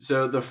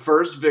 So the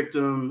first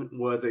victim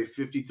was a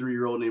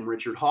 53-year-old named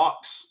Richard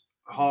Hawks.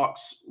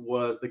 Hawks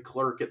was the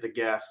clerk at the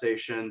gas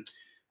station.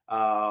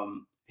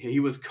 He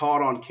was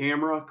caught on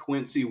camera.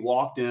 Quincy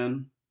walked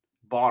in,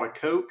 bought a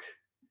Coke,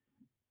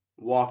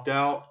 walked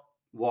out,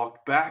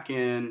 walked back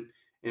in,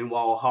 and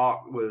while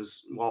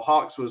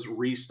Hawks was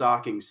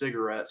restocking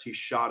cigarettes, he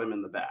shot him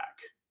in the back.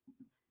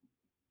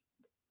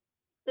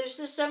 There's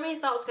just so many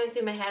thoughts going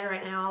through my head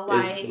right now.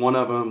 Is one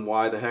of them,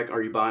 why the heck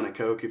are you buying a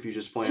Coke if you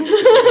just plan to kill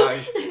the guy?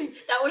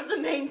 That was the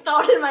main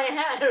thought in my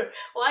head.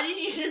 Why did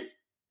you just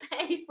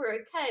pay for a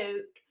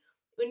Coke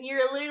when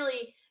you're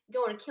literally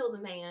going to kill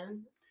the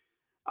man?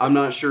 I'm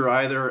not sure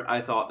either. I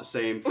thought the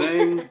same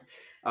thing.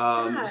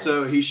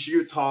 So he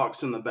shoots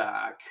Hawks in the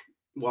back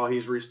while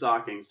he's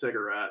restocking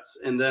cigarettes.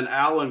 And then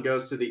Allen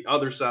goes to the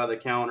other side of the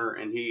counter,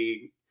 and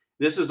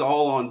this is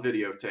all on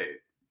videotape.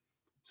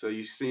 So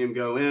you see him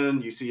go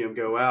in, you see him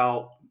go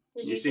out,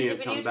 you see him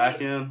come back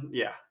in.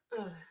 Yeah.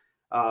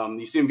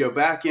 You see him go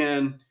back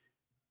in,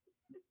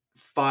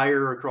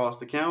 fire across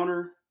the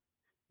counter,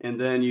 and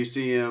then you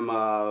see him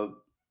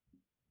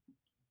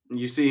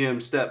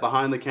step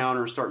behind the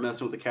counter and start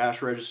messing with the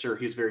cash register.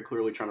 He's very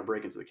clearly trying to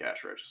break into the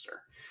cash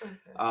register. Okay.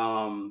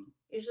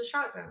 Use the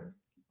shotgun.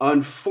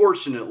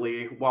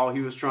 Unfortunately, while he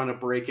was trying to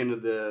break into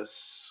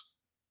this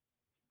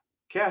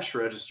cash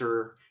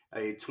register,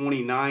 a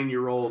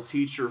 29-year-old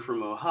teacher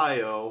from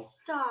Ohio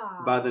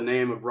Stop. by the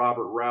name of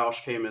Robert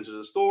Rausch came into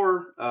the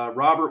store.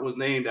 Robert was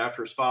named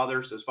after his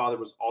father, so his father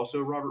was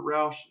also Robert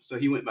Rausch, so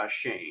he went by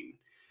Shane.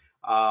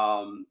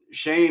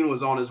 Shane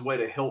was on his way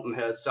to Hilton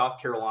Head, South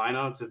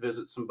Carolina, to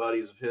visit some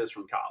buddies of his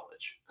from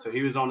college. So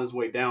he was on his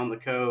way down the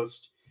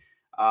coast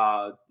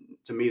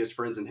to meet his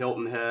friends in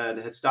Hilton Head.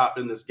 Had stopped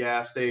in this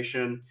gas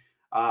station.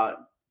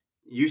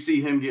 You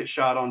see him get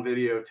shot on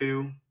video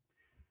too.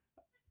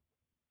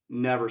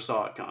 Never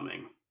saw it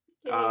coming.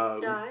 Did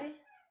he die?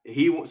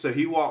 He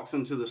walks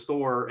into the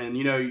store, and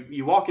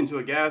you walk into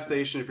a gas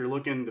station if you're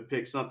looking to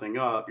pick something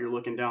up. You're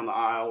looking down the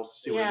aisles to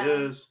see what it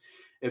is.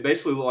 It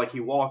basically looked like he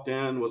walked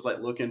in, was like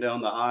looking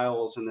down the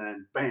aisles, and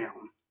then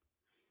bam,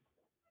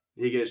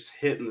 he gets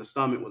hit in the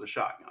stomach with a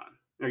shotgun.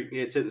 Or he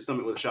gets hit in the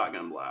stomach with a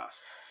shotgun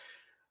blast.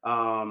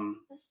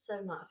 That's so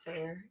not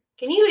fair.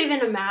 Can you even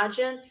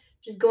imagine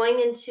just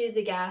going into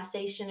the gas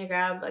station to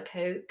grab a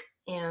Coke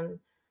and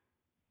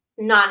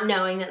not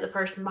knowing that the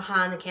person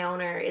behind the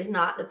counter is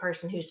not the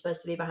person who's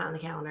supposed to be behind the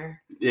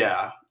counter?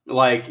 Yeah.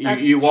 Like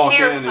you walk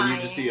in and you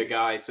just see a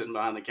guy sitting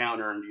behind the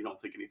counter and you don't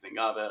think anything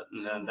of it.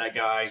 And then that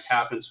guy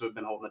happens to have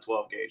been holding a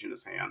 12 gauge in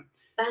his hand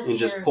and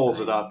just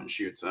pulls it up and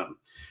shoots him.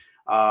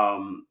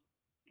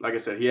 Like I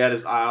said, he had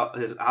his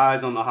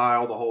eyes on the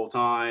aisle the whole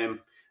time.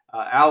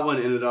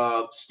 Alvin ended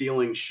up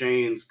stealing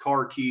Shane's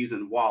car keys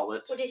and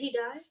wallet. Well, did he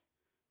die?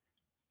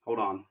 Hold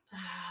on.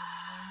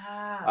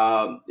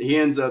 He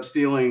ends up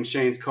stealing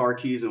Shane's car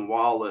keys and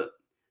wallet.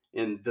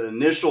 And the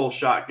initial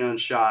shotgun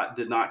shot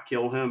did not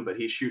kill him, but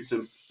he shoots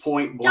him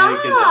point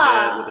blank in the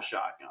head with a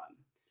shotgun.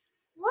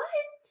 What?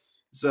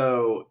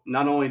 So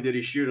not only did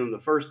he shoot him the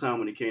first time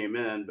when he came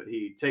in, but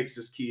he takes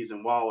his keys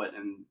and wallet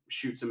and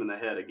shoots him in the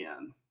head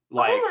again.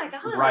 Like, oh my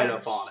gosh. Right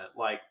up on it.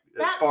 Like,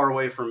 as far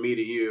away from me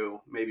to you,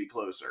 maybe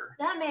closer.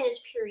 That man is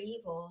pure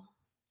evil.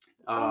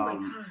 Oh my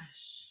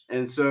gosh.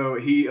 And so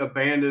he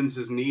abandons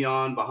his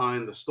neon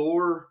behind the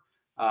store.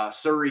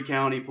 Surrey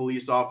County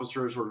police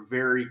officers were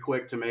very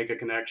quick to make a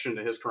connection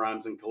to his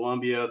crimes in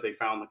Columbia. They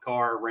found the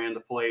car, ran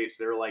the plates.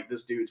 They were like,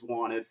 this dude's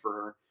wanted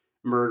for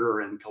murder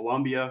in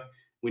Columbia.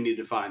 We need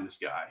to find this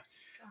guy.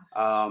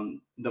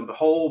 The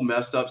whole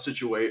messed up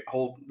situation,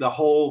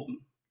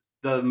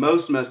 the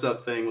most messed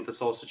up thing with this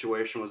whole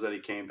situation was that he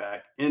came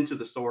back into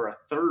the store a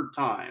third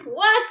time.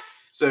 What?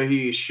 So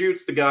he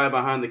shoots the guy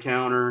behind the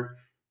counter.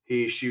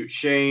 He shoots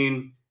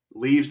Shane,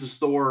 leaves the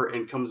store,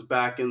 and comes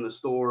back in the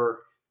store,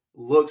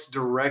 looks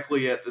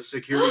directly at the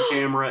security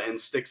camera, and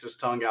sticks his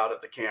tongue out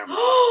at the camera.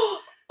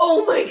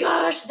 Oh my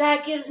gosh,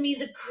 that gives me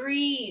the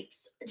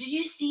creeps. Did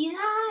you see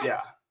that? Yeah.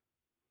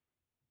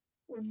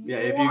 Yeah,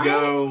 if you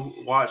go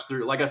watch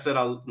through, like I said,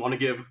 I want to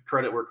give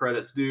credit where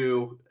credit's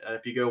due.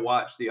 If you go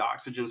watch the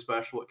Oxygen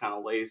special, it kind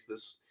of lays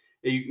this,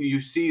 you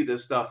see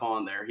this stuff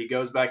on there. He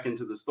goes back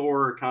into the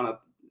store, kind of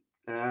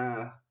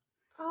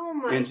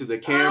into the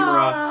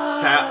camera,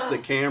 taps the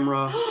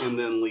camera, and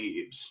then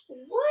leaves.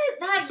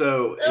 What?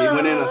 So he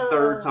went in a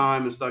third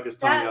time and stuck his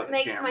tongue out the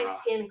camera. That makes my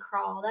skin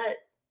crawl. That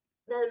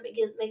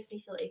makes me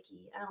feel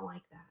icky. I don't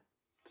like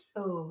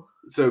that. Oh.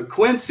 So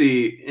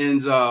Quincy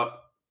ends up.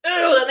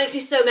 Oh, that makes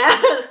me so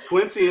mad.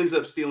 Quincy ends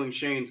up stealing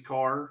Shane's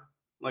car.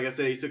 Like I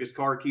said, he took his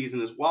car keys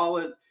and his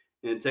wallet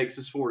and takes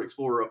his Ford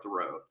Explorer up the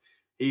road.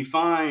 He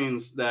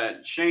finds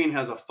that Shane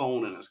has a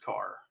phone in his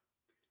car.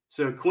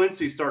 So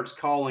Quincy starts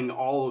calling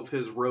all of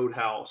his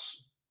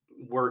Roadhouse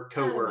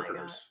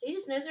co-workers. He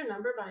just knows their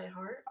number by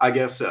heart? I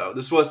guess so.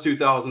 This was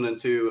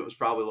 2002. It was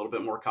probably a little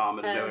bit more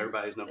common to know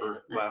everybody's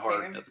number by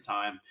heart at the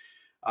time.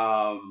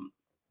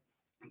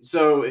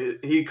 So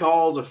he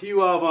calls a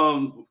few of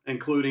them,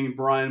 including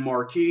Brian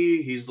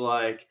Marquis. He's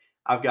like,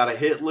 I've got a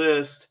hit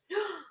list.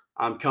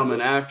 I'm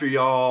coming after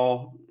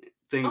y'all.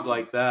 Things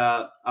like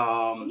that.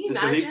 And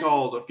so he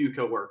calls a few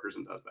coworkers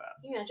and does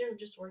that. Can you imagine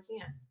just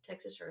working at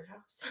Texas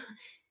Roadhouse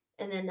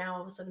and then now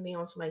all of a sudden being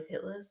on somebody's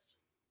hit list?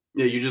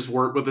 Yeah, you just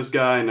work with this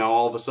guy, and now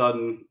all of a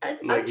sudden...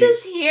 I'm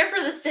just here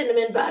for the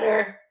cinnamon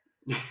butter.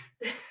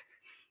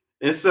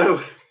 And so...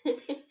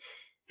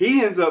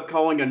 He ends up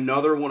calling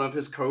another one of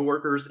his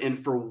coworkers and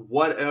for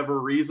whatever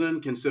reason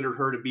considered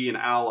her to be an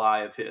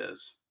ally of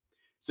his.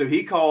 So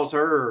he calls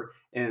her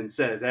and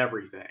says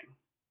everything.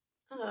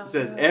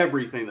 Says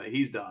everything that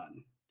he's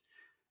done.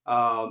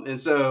 And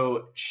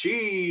so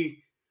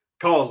she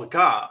calls the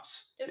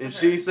cops and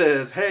she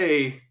says,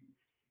 hey,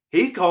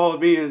 he called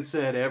me and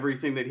said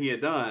everything that he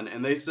had done.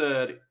 And they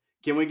said,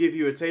 can we give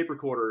you a tape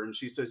recorder? And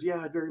she says,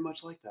 yeah, I'd very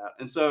much like that.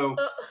 And so...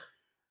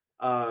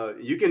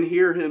 you can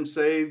hear him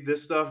say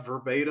this stuff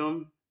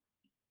verbatim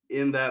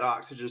in that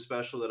Oxygen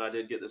special that I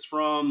did get this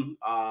from.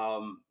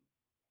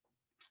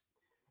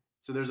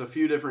 So there's a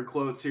few different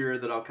quotes here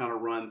that I'll kind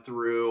of run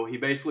through. He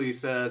basically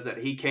says that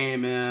he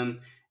came in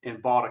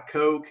and bought a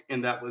Coke,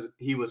 and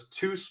he was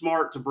too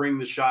smart to bring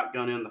the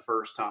shotgun in the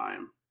first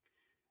time.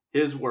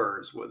 His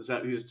words was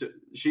that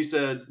she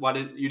said, "Why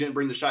didn't you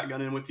bring the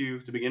shotgun in with you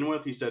to begin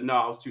with?" He said, "No,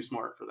 I was too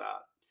smart for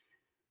that."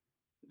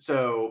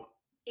 So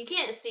You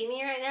can't see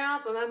me right now,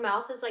 but my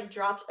mouth is like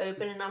dropped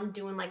open and I'm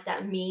doing like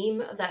that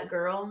meme of that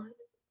girl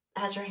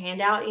that has her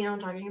hand out. You know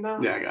what I'm talking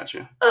about? Yeah, I got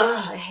you.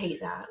 Ugh, I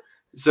hate that.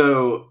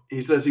 So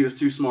he says he was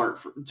too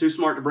smart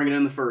to bring it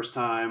in the first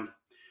time.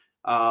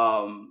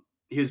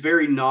 He was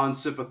very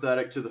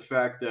non-sympathetic to the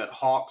fact that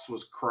Hawks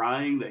was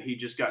crying that he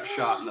just got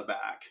shot in the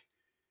back.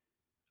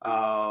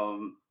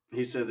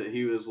 He said that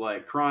he was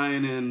like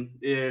crying in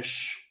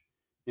ish,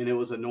 and it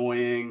was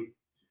annoying.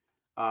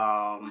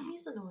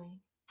 He's annoying.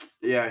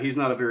 Yeah, he's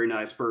not a very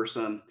nice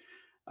person.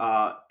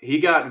 He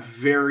got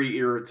very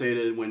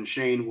irritated when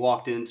Shane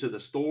walked into the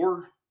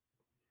store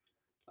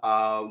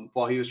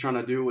while he was trying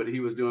to do what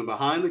he was doing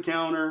behind the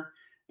counter.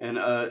 And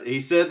he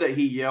said that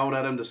he yelled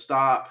at him to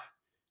stop.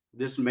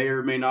 This may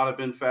or may not have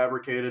been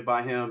fabricated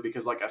by him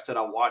because, like I said,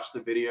 I watched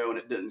the video and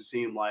it didn't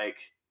seem like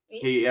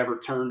he ever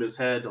turned his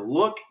head to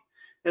look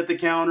at the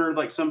counter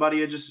like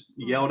somebody had just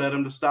yelled at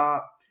him to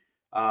stop.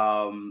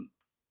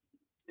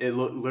 It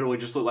literally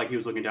just looked like he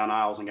was looking down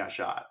aisles and got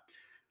shot.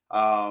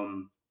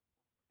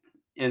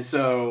 And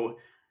so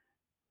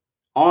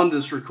on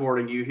this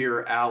recording, you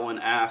hear Alan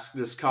ask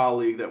this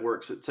colleague that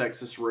works at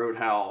Texas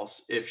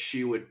Roadhouse if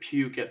she would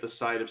puke at the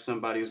sight of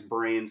somebody's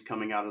brains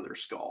coming out of their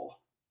skull.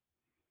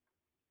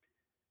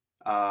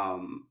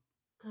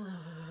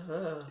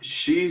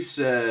 She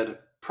said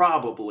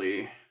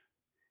probably,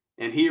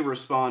 and he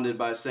responded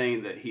by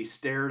saying that he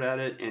stared at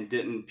it and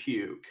didn't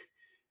puke,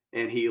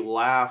 and he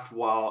laughed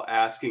while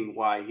asking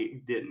why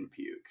he didn't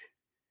puke.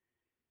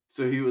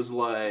 So he was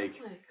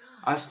like,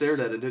 I stared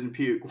at it, didn't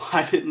puke.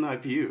 Why didn't I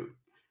puke?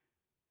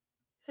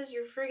 Because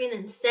you're friggin'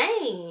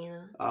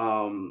 insane.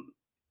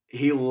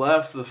 He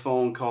left the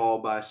phone call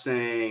by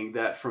saying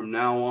that from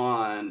now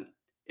on,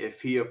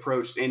 if he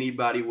approached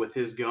anybody with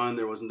his gun,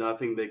 there was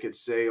nothing they could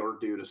say or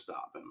do to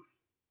stop him.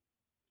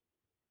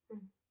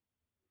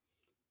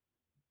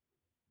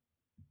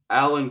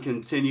 Alan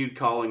continued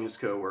calling his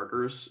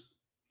coworkers,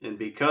 and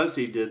because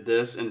he did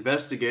this,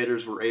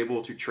 investigators were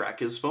able to track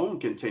his phone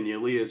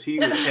continually as he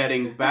was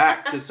heading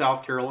back to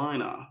South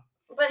Carolina.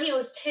 But he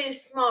was too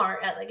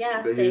smart at the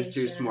gas station. He was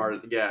too smart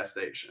at the gas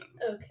station.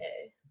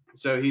 Okay.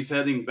 So he's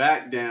heading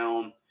back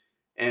down,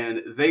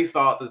 and they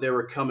thought that they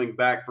were coming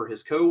back for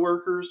his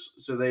coworkers.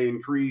 So they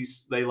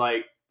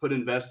put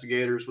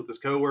investigators with his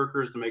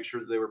coworkers to make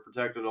sure that they were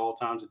protected at all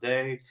times of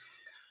day.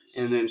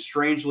 And then,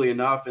 strangely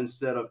enough,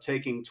 instead of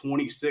taking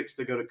 26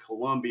 to go to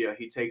Columbia,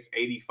 he takes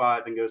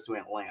 85 and goes to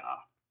Atlanta.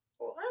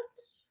 What?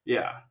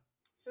 Yeah.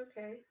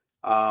 Okay.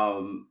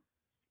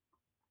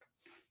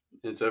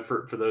 And so,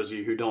 for those of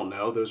you who don't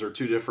know, those are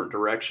two different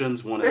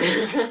directions. One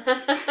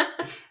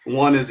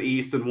is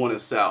east and one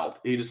is south.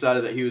 He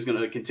decided that he was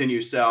going to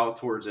continue south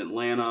towards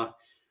Atlanta.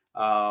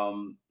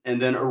 And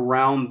then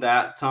around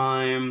that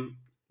time,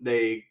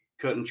 they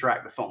couldn't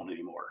track the phone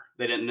anymore.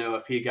 They didn't know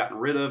if he had gotten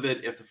rid of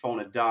it, if the phone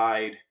had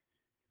died.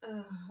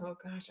 Oh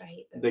gosh, I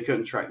hate this. They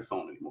couldn't track the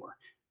phone anymore.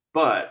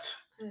 But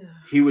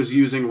he was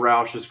using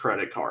Roush's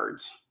credit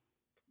cards.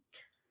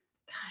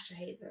 Gosh, I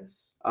hate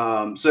this.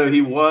 So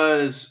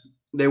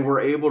they were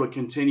able to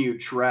continue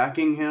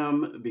tracking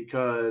him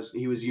because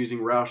he was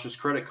using Roush's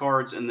credit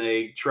cards, and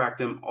they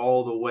tracked him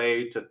all the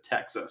way to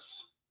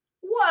Texas.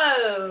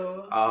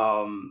 Whoa.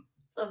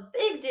 It's a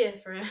big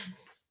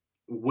difference.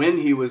 When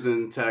he was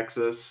in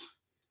Texas.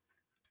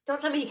 Don't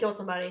tell me he killed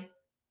somebody.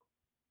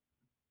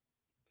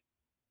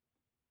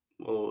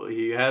 Well,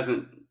 he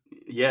hasn't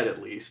yet,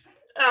 at least.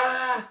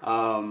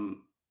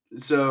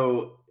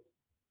 So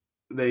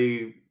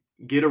they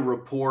get a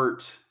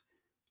report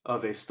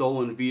of a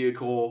stolen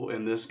vehicle,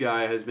 and this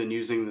guy has been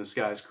using this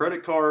guy's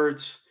credit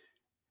cards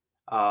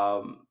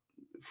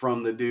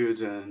from the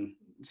dudes in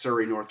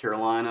Surrey, North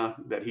Carolina,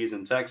 that he's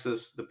in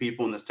Texas. The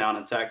people in this town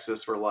in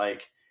Texas were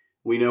like,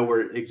 we know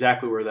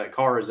exactly where that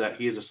car is at.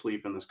 He is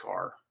asleep in this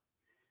car.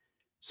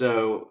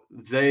 So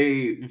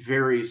they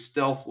very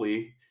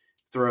stealthily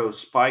throw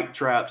spike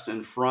traps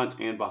in front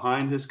and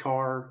behind his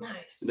car.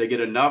 Nice. They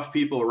get enough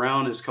people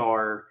around his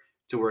car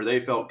to where they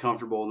felt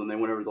comfortable, and then they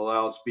went over the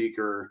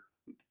loudspeaker,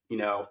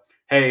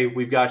 hey,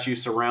 we've got you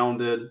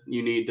surrounded.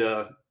 You need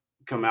to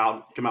come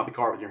out the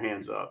car with your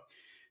hands up.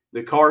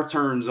 The car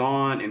turns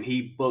on, and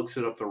he books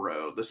it up the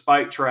road. The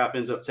spike trap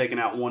ends up taking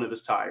out one of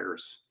his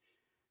tires,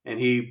 and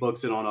he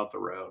books it on up the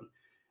road.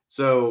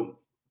 So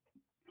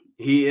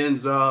he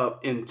ends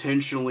up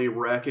intentionally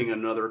wrecking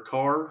another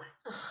car.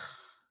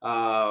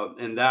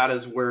 And that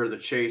is where the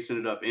chase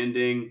ended up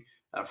ending.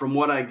 From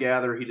what I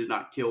gather, he did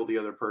not kill the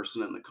other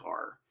person in the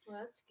car. Well,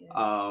 that's good.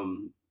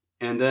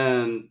 And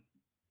then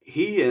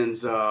he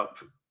ends up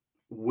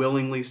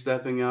willingly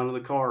stepping out of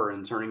the car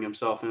and turning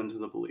himself into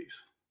the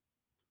police.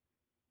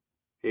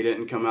 He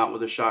didn't come out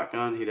with a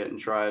shotgun. He didn't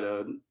try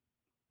to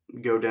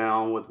go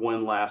down with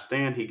one last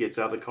stand. He gets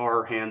out of the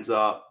car, hands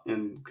up,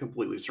 and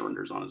completely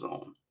surrenders on his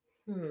own.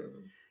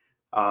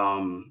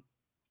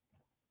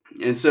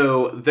 And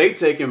so they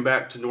take him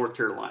back to North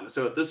Carolina.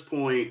 So at this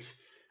point,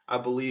 I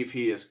believe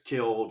he has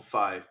killed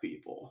 5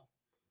 people.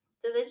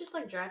 Did they just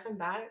drive him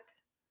back?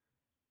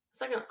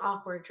 It's like an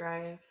awkward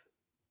drive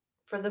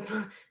for the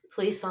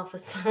police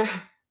officer.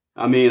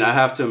 I mean, I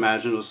have to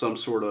imagine it was some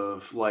sort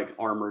of like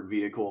armored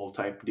vehicle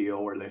type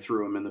deal where they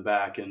threw him in the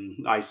back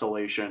in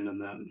isolation and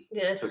then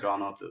Good. took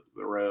on up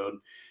the road.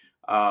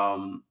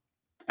 Um,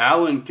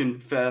 Allen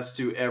confessed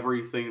to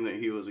everything that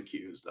he was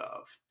accused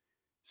of.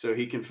 So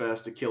he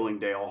confessed to killing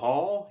Dale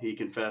Hall. He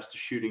confessed to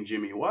shooting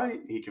Jimmy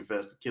White. He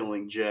confessed to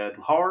killing Jed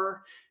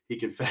Harr. He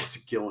confessed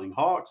to killing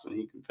Hawks, and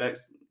he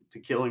confessed to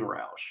killing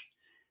Roush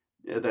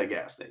at that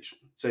gas station.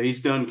 So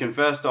he's done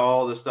confessed to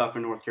all this stuff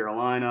in North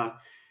Carolina.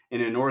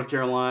 And in North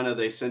Carolina,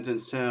 they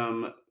sentenced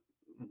him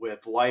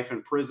with life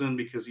in prison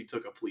because he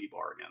took a plea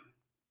bargain.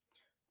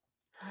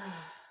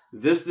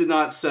 This did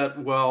not set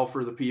well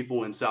for the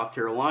people in South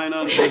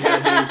Carolina. They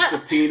had him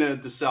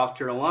subpoenaed to South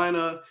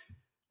Carolina.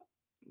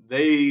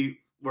 They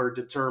were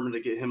determined to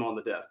get him on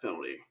the death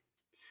penalty.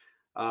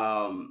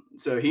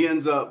 So he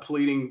ends up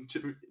pleading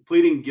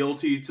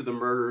guilty to the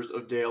murders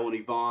of Dale and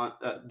Yvonne,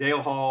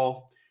 Dale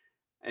Hall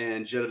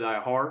and Jedediah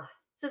Harr.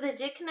 So they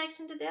did connect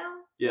him to Dale?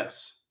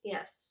 Yes.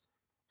 Yes.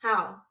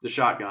 How? The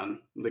shotgun.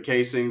 The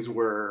casings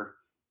were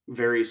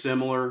very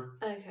similar.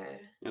 Okay.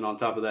 And on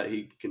top of that,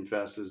 he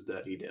confesses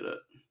that he did it.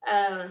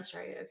 Oh, that's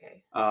right.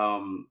 Okay.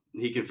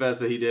 He confessed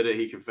that he did it.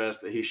 He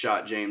confessed that he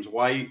shot James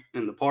White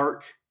in the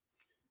park.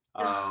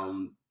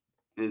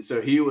 And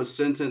so he was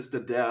sentenced to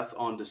death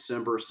on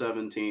December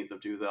 17th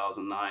of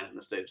 2009 in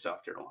the state of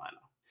South Carolina.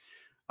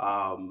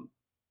 On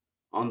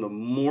the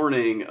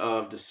morning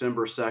of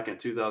December 2nd,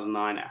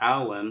 2009,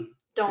 Allen,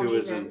 who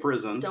was in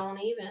prison. Don't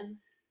even.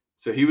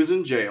 So he was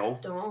in jail.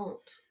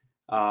 Don't.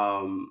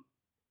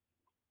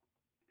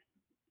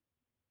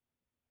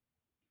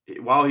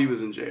 While he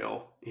was in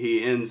jail,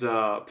 he ends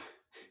up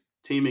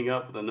teaming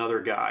up with another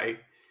guy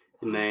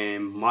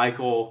named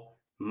Michael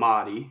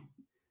Motti,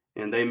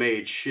 and they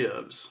made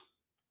shivs.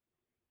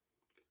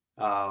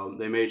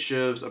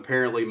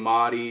 Apparently,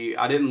 Motti,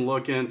 I didn't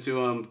look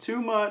into him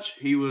too much.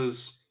 He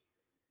was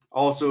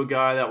also a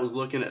guy that was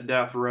looking at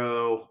death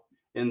row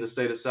in the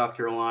state of South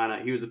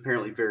Carolina. He was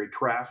apparently very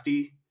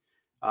crafty,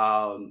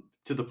 to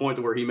the point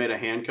to where he made a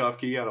handcuff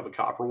key out of a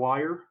copper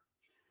wire.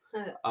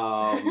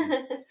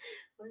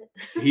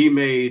 He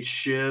made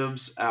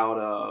shivs out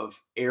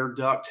of air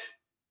duct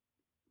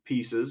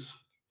pieces,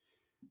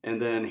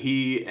 and then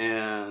he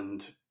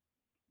and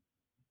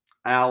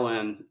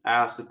Allen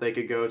asked if they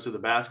could go to the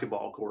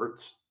basketball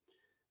courts,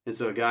 and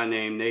so a guy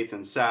named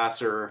Nathan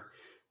Sasser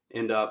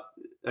ends up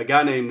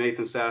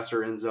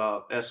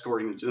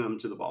escorting them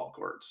to the ball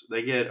courts.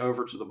 They get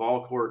over to the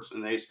ball courts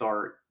and they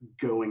start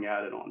going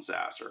at it on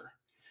Sasser.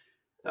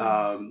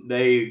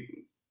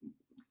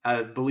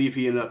 I believe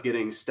he ended up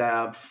getting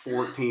stabbed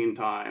 14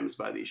 times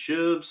by these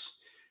shivs.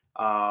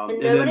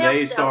 And then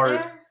they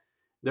started.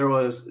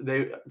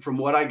 From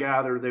what I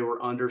gather, they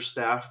were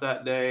understaffed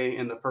that day,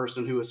 and the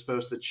person who was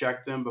supposed to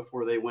check them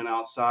before they went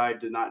outside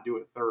did not do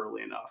it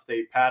thoroughly enough.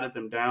 They patted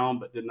them down,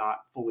 but did not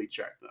fully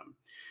check them.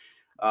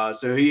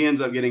 So he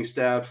ends up getting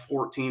stabbed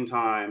 14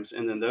 times,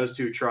 and then those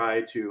two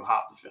try to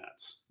hop the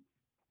fence.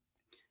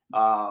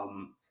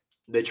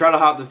 They try to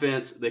hop the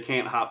fence. They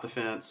can't hop the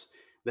fence.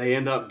 They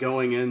end up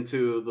going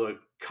into the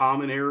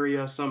common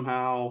area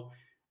somehow.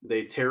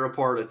 They tear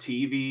apart a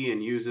TV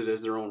and use it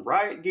as their own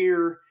riot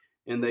gear,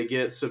 and they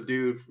get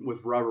subdued with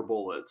rubber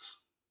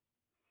bullets.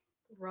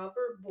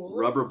 Rubber bullets?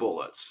 Rubber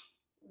bullets.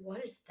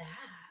 What is that?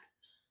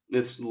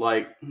 It's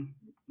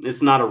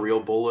not a real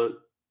bullet.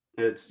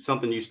 It's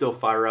something you still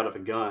fire out of a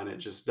gun. It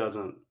just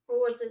doesn't. Well,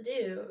 what does it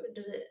do?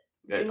 Does it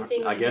do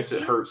anything? I guess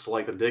it hurts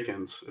like the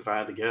Dickens, if I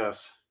had to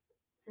guess.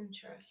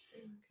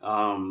 Interesting.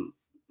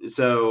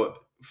 So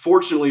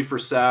fortunately for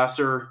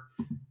Sasser,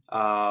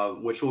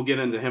 which we'll get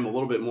into him a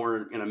little bit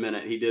more in a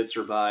minute, he did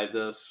survive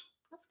this.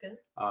 That's good.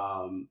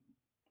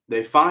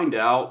 They find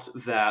out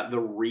that the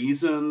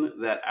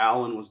reason that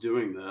Allen was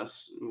doing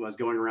this, was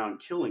going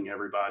around killing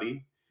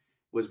everybody,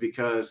 was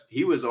because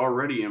he was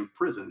already in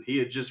prison. He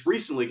had just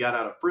recently got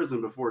out of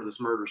prison before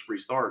this murder spree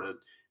started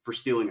for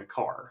stealing a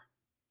car.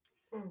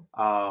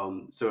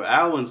 So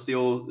Allen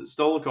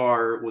stole a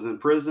car, was in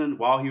prison.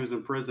 While he was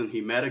in prison,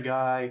 he met a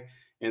guy,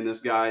 and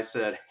this guy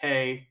said,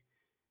 "Hey,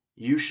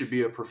 you should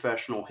be a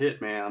professional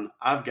hitman.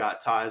 I've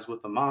got ties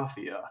with the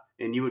mafia,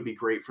 and you would be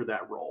great for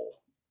that role."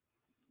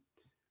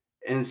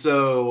 And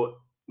so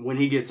when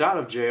he gets out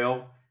of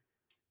jail,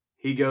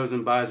 he goes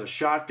and buys a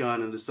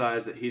shotgun and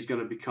decides that he's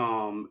going to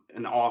become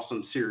an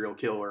awesome serial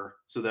killer.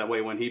 So that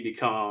way, when he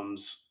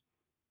becomes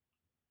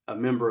a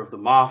member of the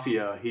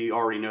mafia, he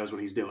already knows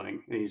what he's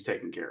doing and he's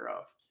taken care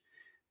of.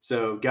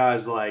 So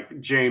guys like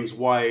James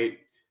White,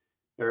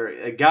 or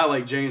a guy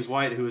like James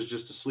White, who was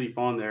just asleep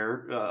on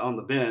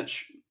the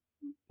bench,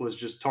 was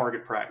just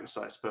target practice,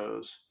 I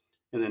suppose.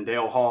 And then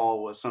Dale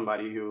Hall was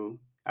somebody who,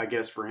 I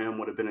guess for him,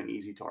 would have been an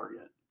easy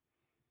target.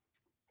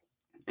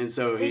 And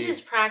so he's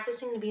just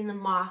practicing to be in the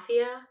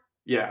mafia.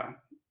 Yeah.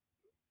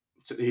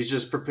 So he's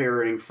just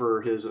preparing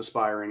for his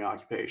aspiring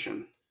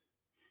occupation.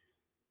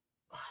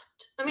 What?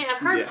 I mean, I've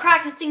heard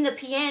practicing the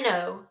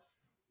piano.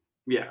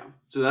 Yeah.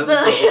 So that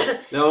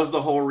was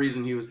the whole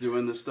reason he was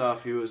doing this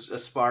stuff. He was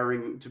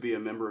aspiring to be a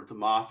member of the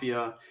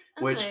mafia,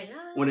 which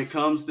when it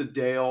comes to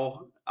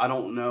Dale, I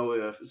don't know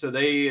if so.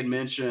 They had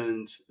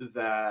mentioned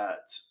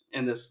that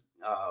in this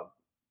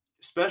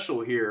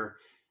special here,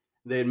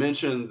 they had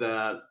mentioned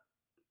that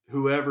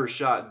whoever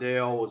shot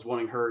Dale was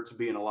wanting her to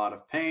be in a lot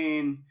of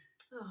pain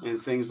Oh,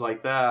 and things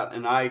like that.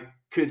 And I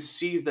could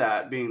see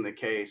that being the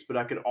case, but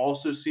I could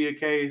also see a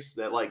case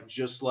that, like,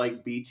 just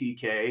like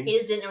BTK, he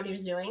just didn't know what he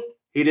was doing.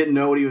 he didn't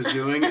know what he was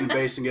doing and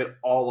basing it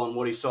all on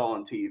what he saw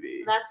on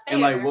TV. That's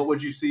And like, fair. what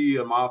would you see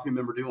a mafia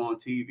member do on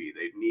TV?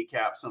 They'd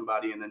kneecap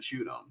somebody and then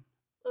shoot them.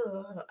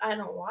 Ugh, I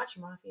don't watch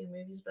mafia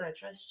movies, but I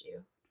trust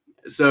you.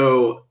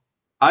 So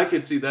I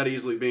could see that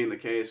easily being the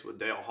case with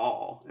Dale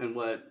Hall, and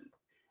what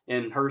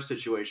in her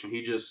situation,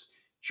 he just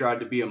tried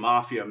to be a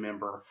mafia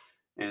member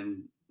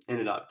and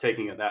ended up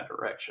taking it that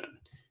direction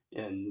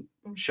and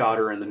shot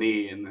her in the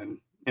knee and then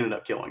ended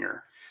up killing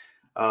her.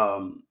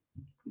 Um,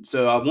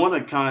 so I want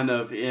to kind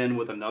of end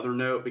with another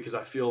note because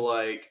I feel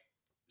like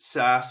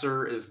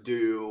Sasser is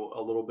due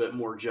a little bit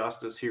more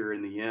justice here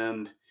in the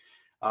end.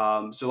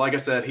 So, like I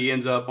said, he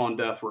ends up on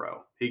death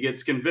row. He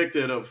gets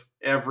convicted of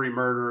every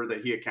murder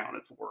that he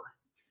accounted for.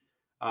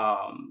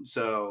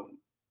 So,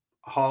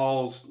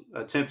 Hall's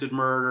attempted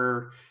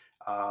murder,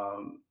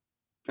 um,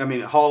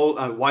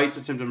 White's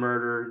attempted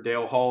murder,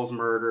 Dale Hall's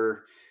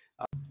murder,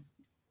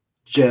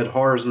 Jed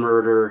Harr's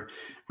murder,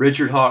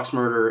 Richard Hawk's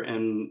murder,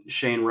 and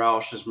Shane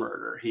Roush's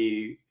murder.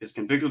 He is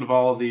convicted of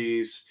all of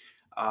these.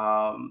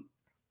 Um,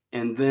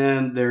 and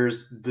then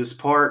there's this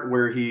part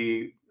where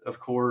he, of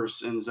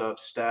course, ends up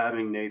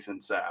stabbing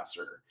Nathan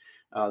Sasser,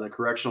 the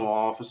correctional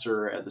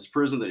officer at this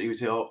prison that he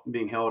was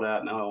being held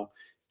at. Now,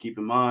 keep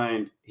in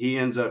mind, he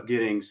ends up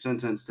getting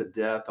sentenced to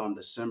death on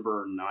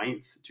December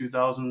 9th,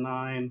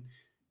 2009.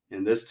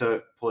 And this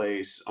took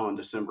place on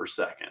December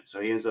 2nd. So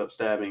he ends up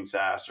stabbing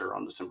Sasser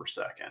on December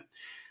 2nd.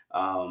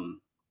 Um,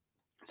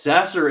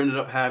 Sasser ended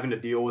up having to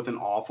deal with an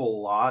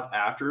awful lot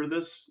after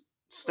this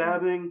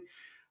stabbing.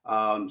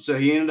 So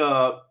he ended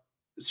up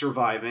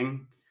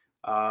surviving.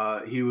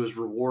 He was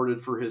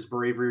rewarded for his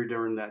bravery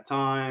during that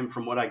time.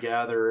 From what I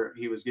gather,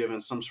 he was given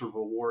some sort of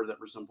award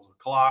that resembles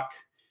a clock,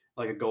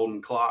 like a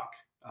golden clock,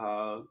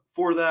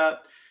 for that.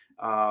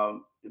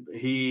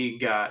 He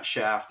got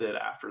shafted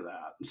after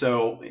that.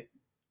 So,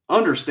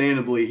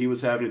 understandably, he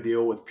was having to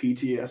deal with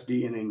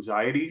PTSD and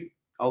anxiety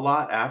a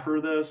lot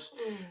after this,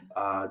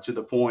 to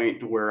the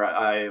point where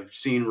I've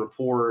seen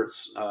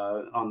reports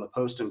on the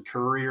Post and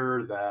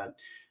Courier that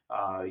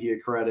he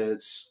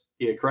accredits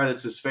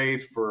his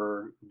faith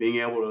for being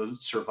able to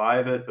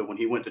survive it. But when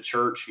he went to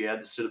church, he had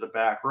to sit at the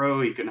back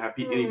row. He couldn't have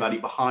anybody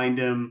behind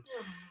him.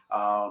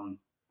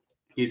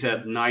 He's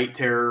had night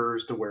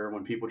terrors to where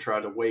when people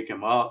tried to wake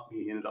him up,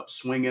 he ended up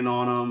swinging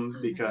on them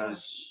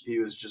because he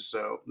was just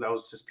that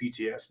was his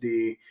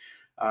PTSD.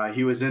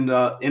 He was ended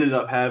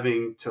up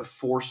having to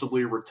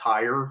forcibly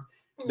retire.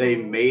 They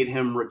made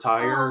him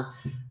retire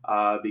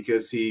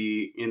because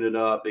he ended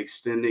up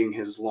extending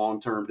his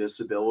long-term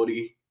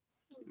disability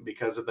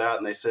because of that.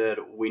 And they said,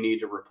 we need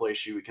to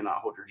replace you. We cannot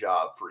hold your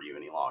job for you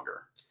any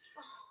longer.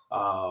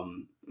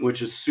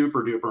 Which is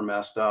super duper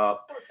messed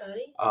up.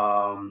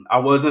 I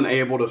wasn't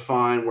able to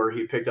find where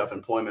he picked up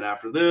employment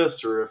after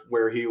this, or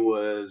where he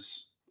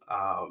was,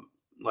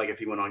 like if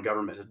he went on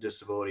government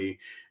disability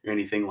or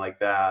anything like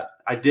that.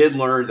 I did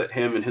learn that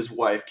him and his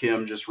wife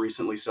Kim just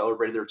recently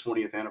celebrated their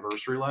 20th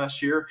anniversary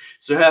last year.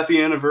 So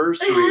happy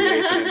anniversary,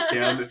 Nathan and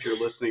Kim, if you're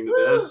listening to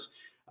this.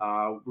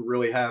 We're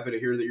really happy to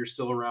hear that you're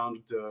still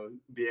around to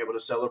be able to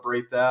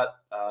celebrate that.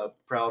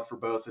 Proud for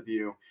both of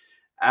you.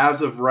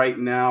 As of right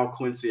now,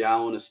 Quincy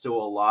Allen is still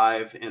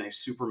alive in a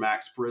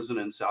supermax prison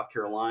in South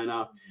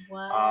Carolina.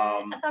 What?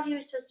 I thought he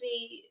was supposed to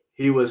be.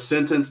 He was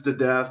sentenced to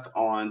death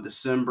on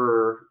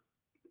December.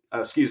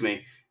 I said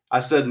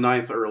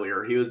 9th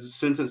earlier. He was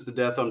sentenced to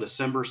death on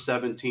December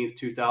 17th,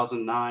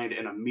 2009,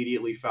 and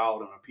immediately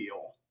filed an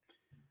appeal.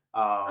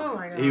 Oh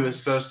my gosh. He was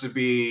supposed to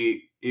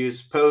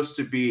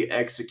be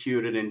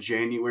executed in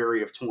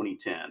January of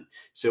 2010.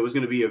 So it was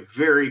going to be a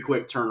very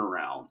quick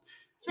turnaround.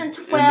 It's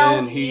been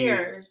 12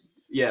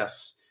 years.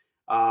 Yes.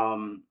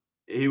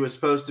 He was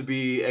supposed to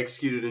be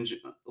executed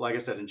like I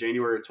said, in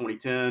January of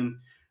 2010.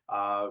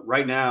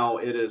 Right now,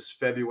 it is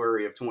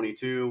February of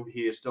 22.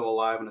 He is still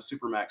alive in a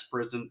supermax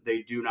prison.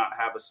 They do not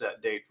have a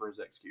set date for his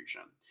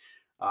execution.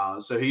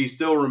 So he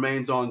still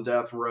remains on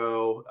death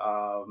row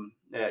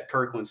at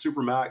Kirkland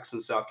Supermax in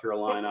South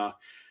Carolina.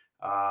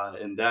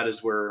 And that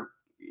is where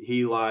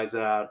he lies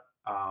at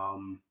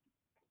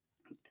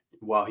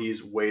while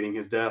he's waiting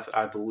his death.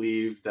 I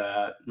believe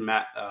that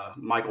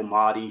Michael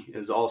Motti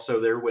is also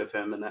there with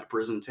him in that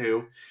prison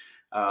too.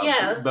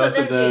 Let's put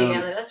them two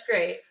together. That's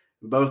great.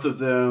 Both of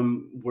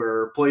them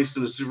were placed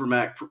in a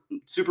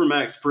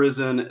supermax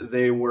prison.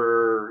 They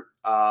were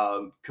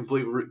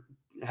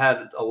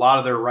had a lot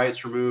of their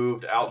rights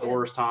removed,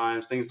 outdoors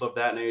times, things of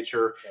that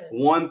nature.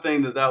 One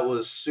thing that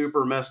was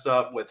super messed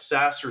up with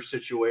Sasser's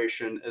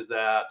situation is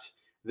that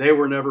they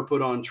were never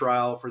put on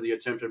trial for the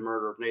attempted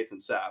murder of Nathan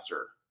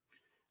Sasser.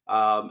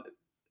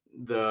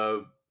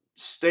 The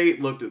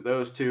state looked at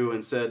those two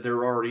and said,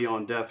 they're already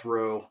on death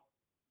row.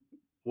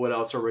 What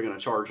else are we going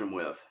to charge them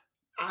with?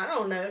 I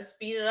don't know.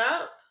 Speed it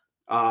up.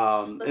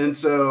 And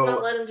Let's not so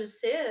let him just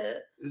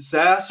sit.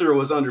 Sasser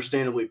was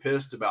understandably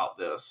pissed about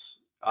this.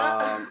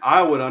 Uh,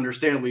 I would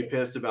understandably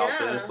pissed about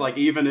this. yeah. Like,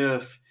 even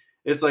if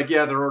it's like,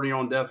 yeah, they're already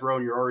on death row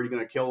and you're already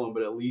going to kill them,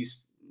 but at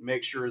least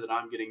make sure that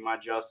I'm getting my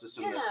justice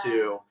in this Yeah.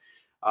 too.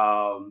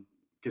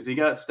 Because he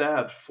got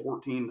stabbed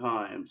 14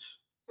 times.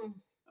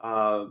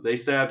 Mm, They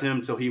stabbed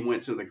him till he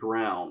went to the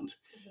ground.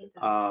 I hate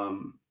that.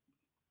 Um,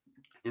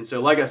 and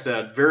so, like I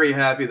said, very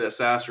happy that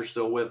Sasser's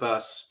still with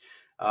us.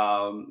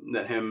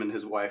 That him and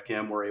his wife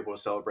Kim were able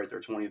to celebrate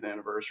their 20th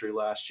anniversary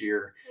last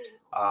year.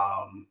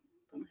 Um,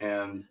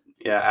 and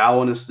yeah,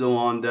 Alan is still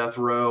on death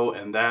row,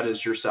 and that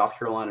is your South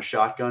Carolina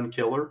shotgun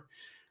killer.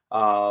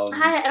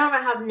 I don't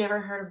know how I've never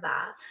heard of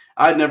that.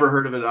 I'd never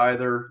heard of it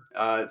either.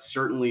 It's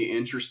certainly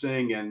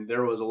interesting, and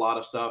there was a lot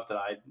of stuff that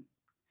I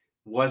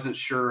wasn't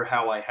sure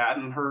how I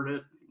hadn't heard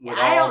it with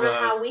I all don't know the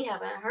how we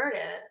haven't heard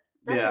it.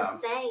 That's yeah.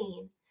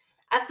 insane.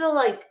 I feel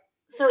like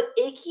so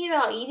icky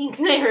about eating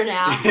there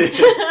now.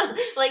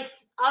 Like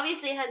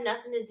obviously it had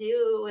nothing to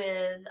do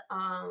with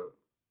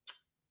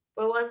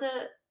what was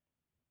it?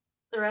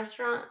 The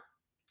restaurant?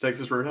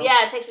 Texas Roadhouse.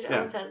 Yeah, Texas. I Yeah.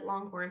 almost said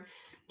Longhorn.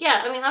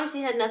 Yeah, I mean,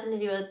 obviously, it had nothing to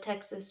do with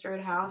Texas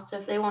Roadhouse. So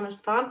if they want to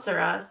sponsor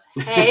us,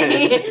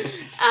 hey.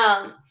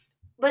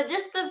 But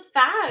just the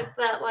fact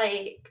that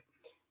like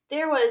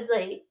there was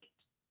like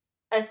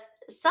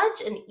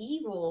such an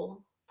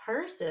evil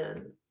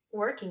person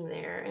working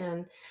there,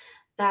 and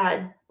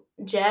that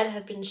Jed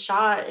had been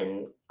shot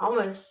and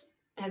almost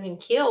had been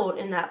killed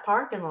in that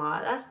parking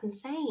lot. That's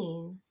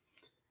insane.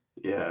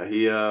 Yeah,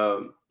 he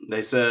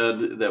they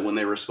said that when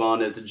they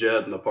responded to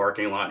Jed in the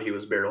parking lot, he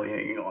was barely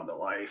hanging on to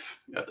life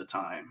at the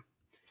time.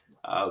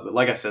 But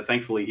like I said,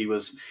 thankfully he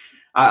was.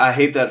 I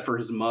hate that for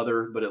his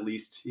mother, but at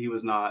least he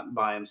was not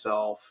by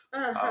himself.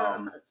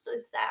 That's so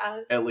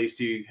sad. At least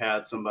he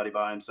had somebody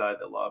by his side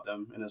that loved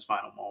him in his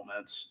final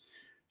moments,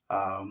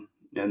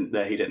 and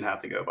that he didn't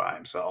have to go by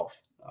himself.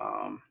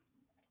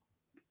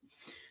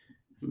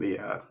 But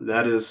yeah,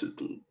 that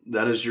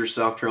is your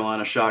South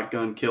Carolina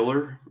shotgun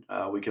killer.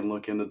 We can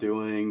look into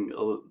doing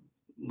a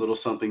little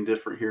something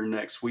different here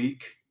next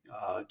week.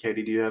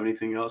 Katie, do you have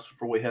anything else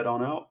before we head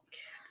on out?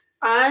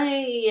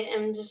 I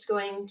am just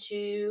going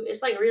to,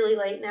 it's like really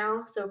late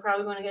now, so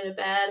probably going to go to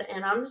bed.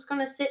 And I'm just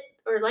going to sit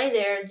or lay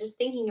there just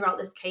thinking about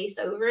this case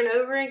over and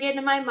over again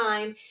in my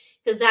mind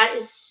because that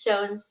is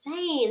so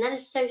insane. That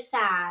is so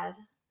sad.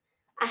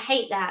 I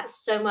hate that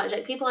so much.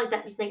 Like people like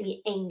that just make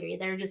me angry.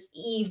 They're just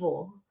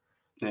evil.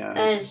 Yeah,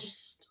 That is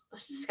just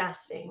it's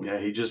disgusting. yeah.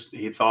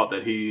 He thought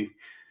that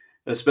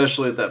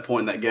especially at that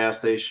point in that gas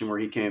station where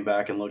he came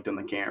back and looked in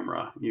the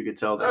camera, you could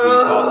tell that he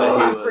thought that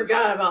he was. I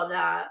forgot about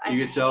that. You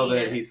could tell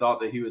that he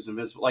thought that he was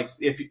invincible. Like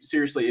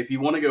if you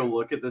want to go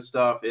look at this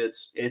stuff,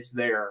 it's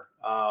there.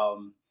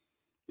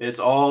 It's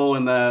all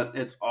in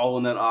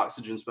that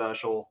oxygen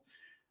special.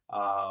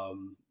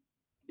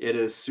 It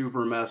is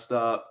super messed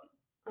up.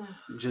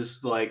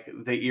 Just like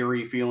the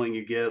eerie feeling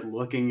you get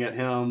looking at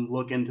him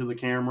look into the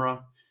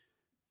camera.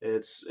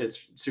 It's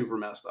super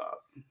messed up.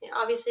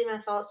 Obviously, my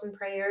thoughts and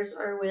prayers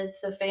are with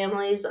the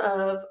families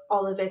of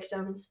all the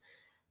victims.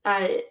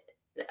 I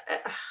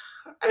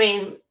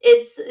mean,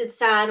 it's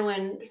sad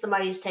when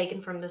somebody's taken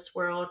from this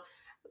world,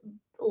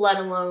 let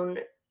alone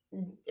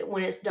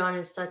when it's done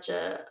in such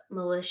a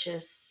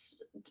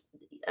malicious,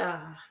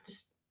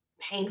 just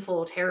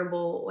painful,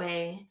 terrible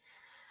way.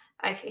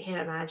 I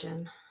can't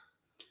imagine.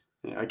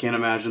 Yeah, I can't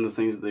imagine the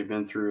things that they've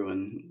been through,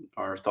 and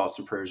our thoughts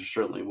and prayers are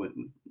certainly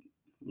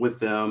with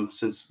them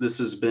since this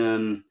has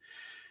been,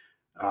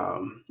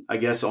 I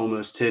guess,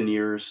 almost 10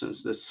 years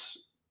since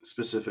this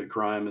specific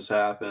crime has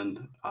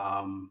happened.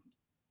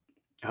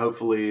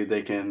 Hopefully,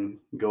 they can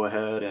go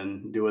ahead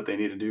and do what they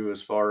need to do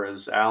as far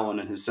as Alan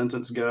and his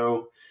sentence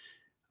go.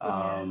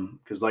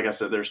 Because, like I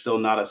said, there's still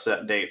not a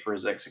set date for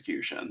his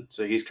execution.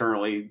 So he's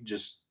currently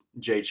just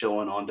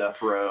chilling on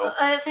death row.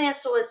 I think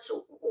that's what's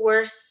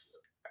worse,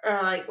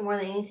 like more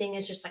than anything,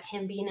 is just like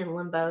him being in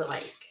limbo.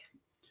 Like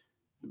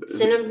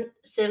send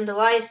him to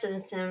life,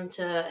 send him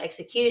to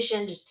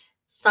execution, just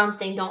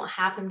something. Don't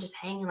have him just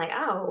hanging like,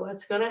 oh,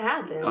 what's gonna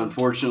happen?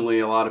 Unfortunately,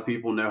 a lot of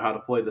people know how to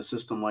play the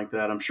system like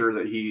that. I'm sure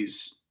that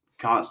he's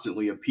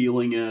constantly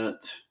appealing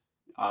it.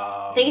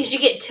 I think you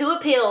should get 2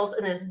 appeals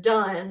and it's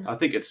done. I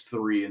think it's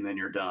 3 and then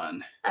you're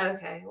done.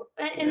 Okay.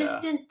 And it's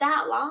been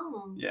that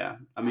long. Yeah.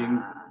 I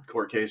mean,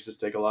 court cases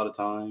take a lot of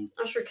time.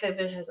 I'm sure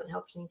COVID hasn't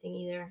helped anything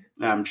either.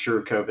 I'm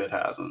sure COVID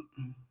hasn't.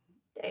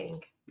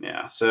 Dang.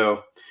 Yeah.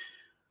 So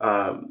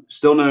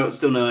still no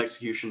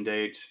execution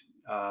date.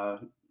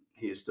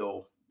 He's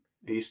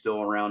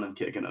still around and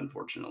kicking,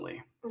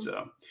 unfortunately. Mm-hmm.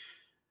 So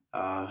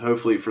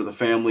hopefully for the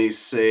family's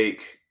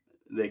sake,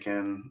 they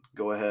can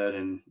go ahead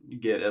and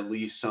get at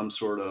least some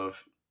sort of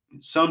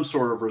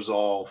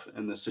resolve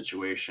in this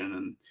situation,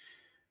 and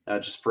I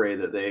just pray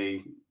that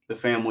the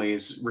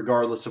families,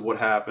 regardless of what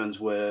happens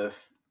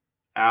with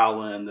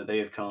Alan, that they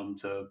have come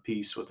to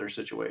peace with their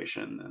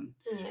situation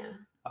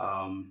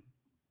and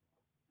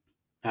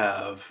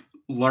have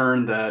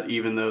learned that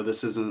even though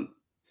this isn't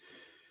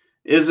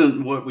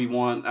what we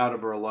want out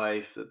of our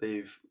life, that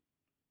they've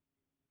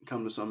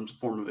come to some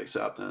form of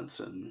acceptance,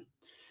 and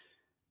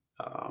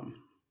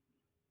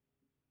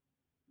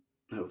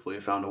hopefully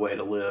found a way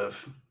to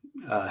live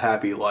a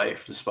happy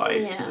life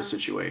despite the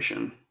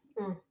situation.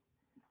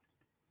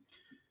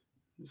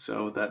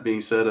 So with that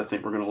being said, I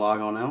think we're going to log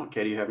on out.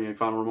 Katie, you have any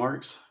final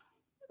remarks?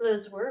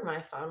 Those were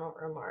my final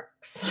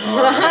remarks.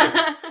 All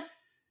right.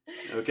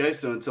 Okay,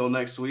 so until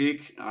next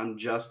week, I'm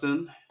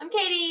Justin. I'm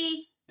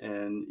Katie.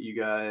 And you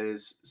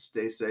guys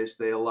stay safe,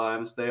 stay alive,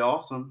 and stay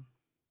awesome.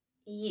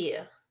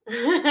 Yeah.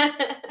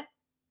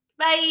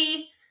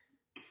 Bye.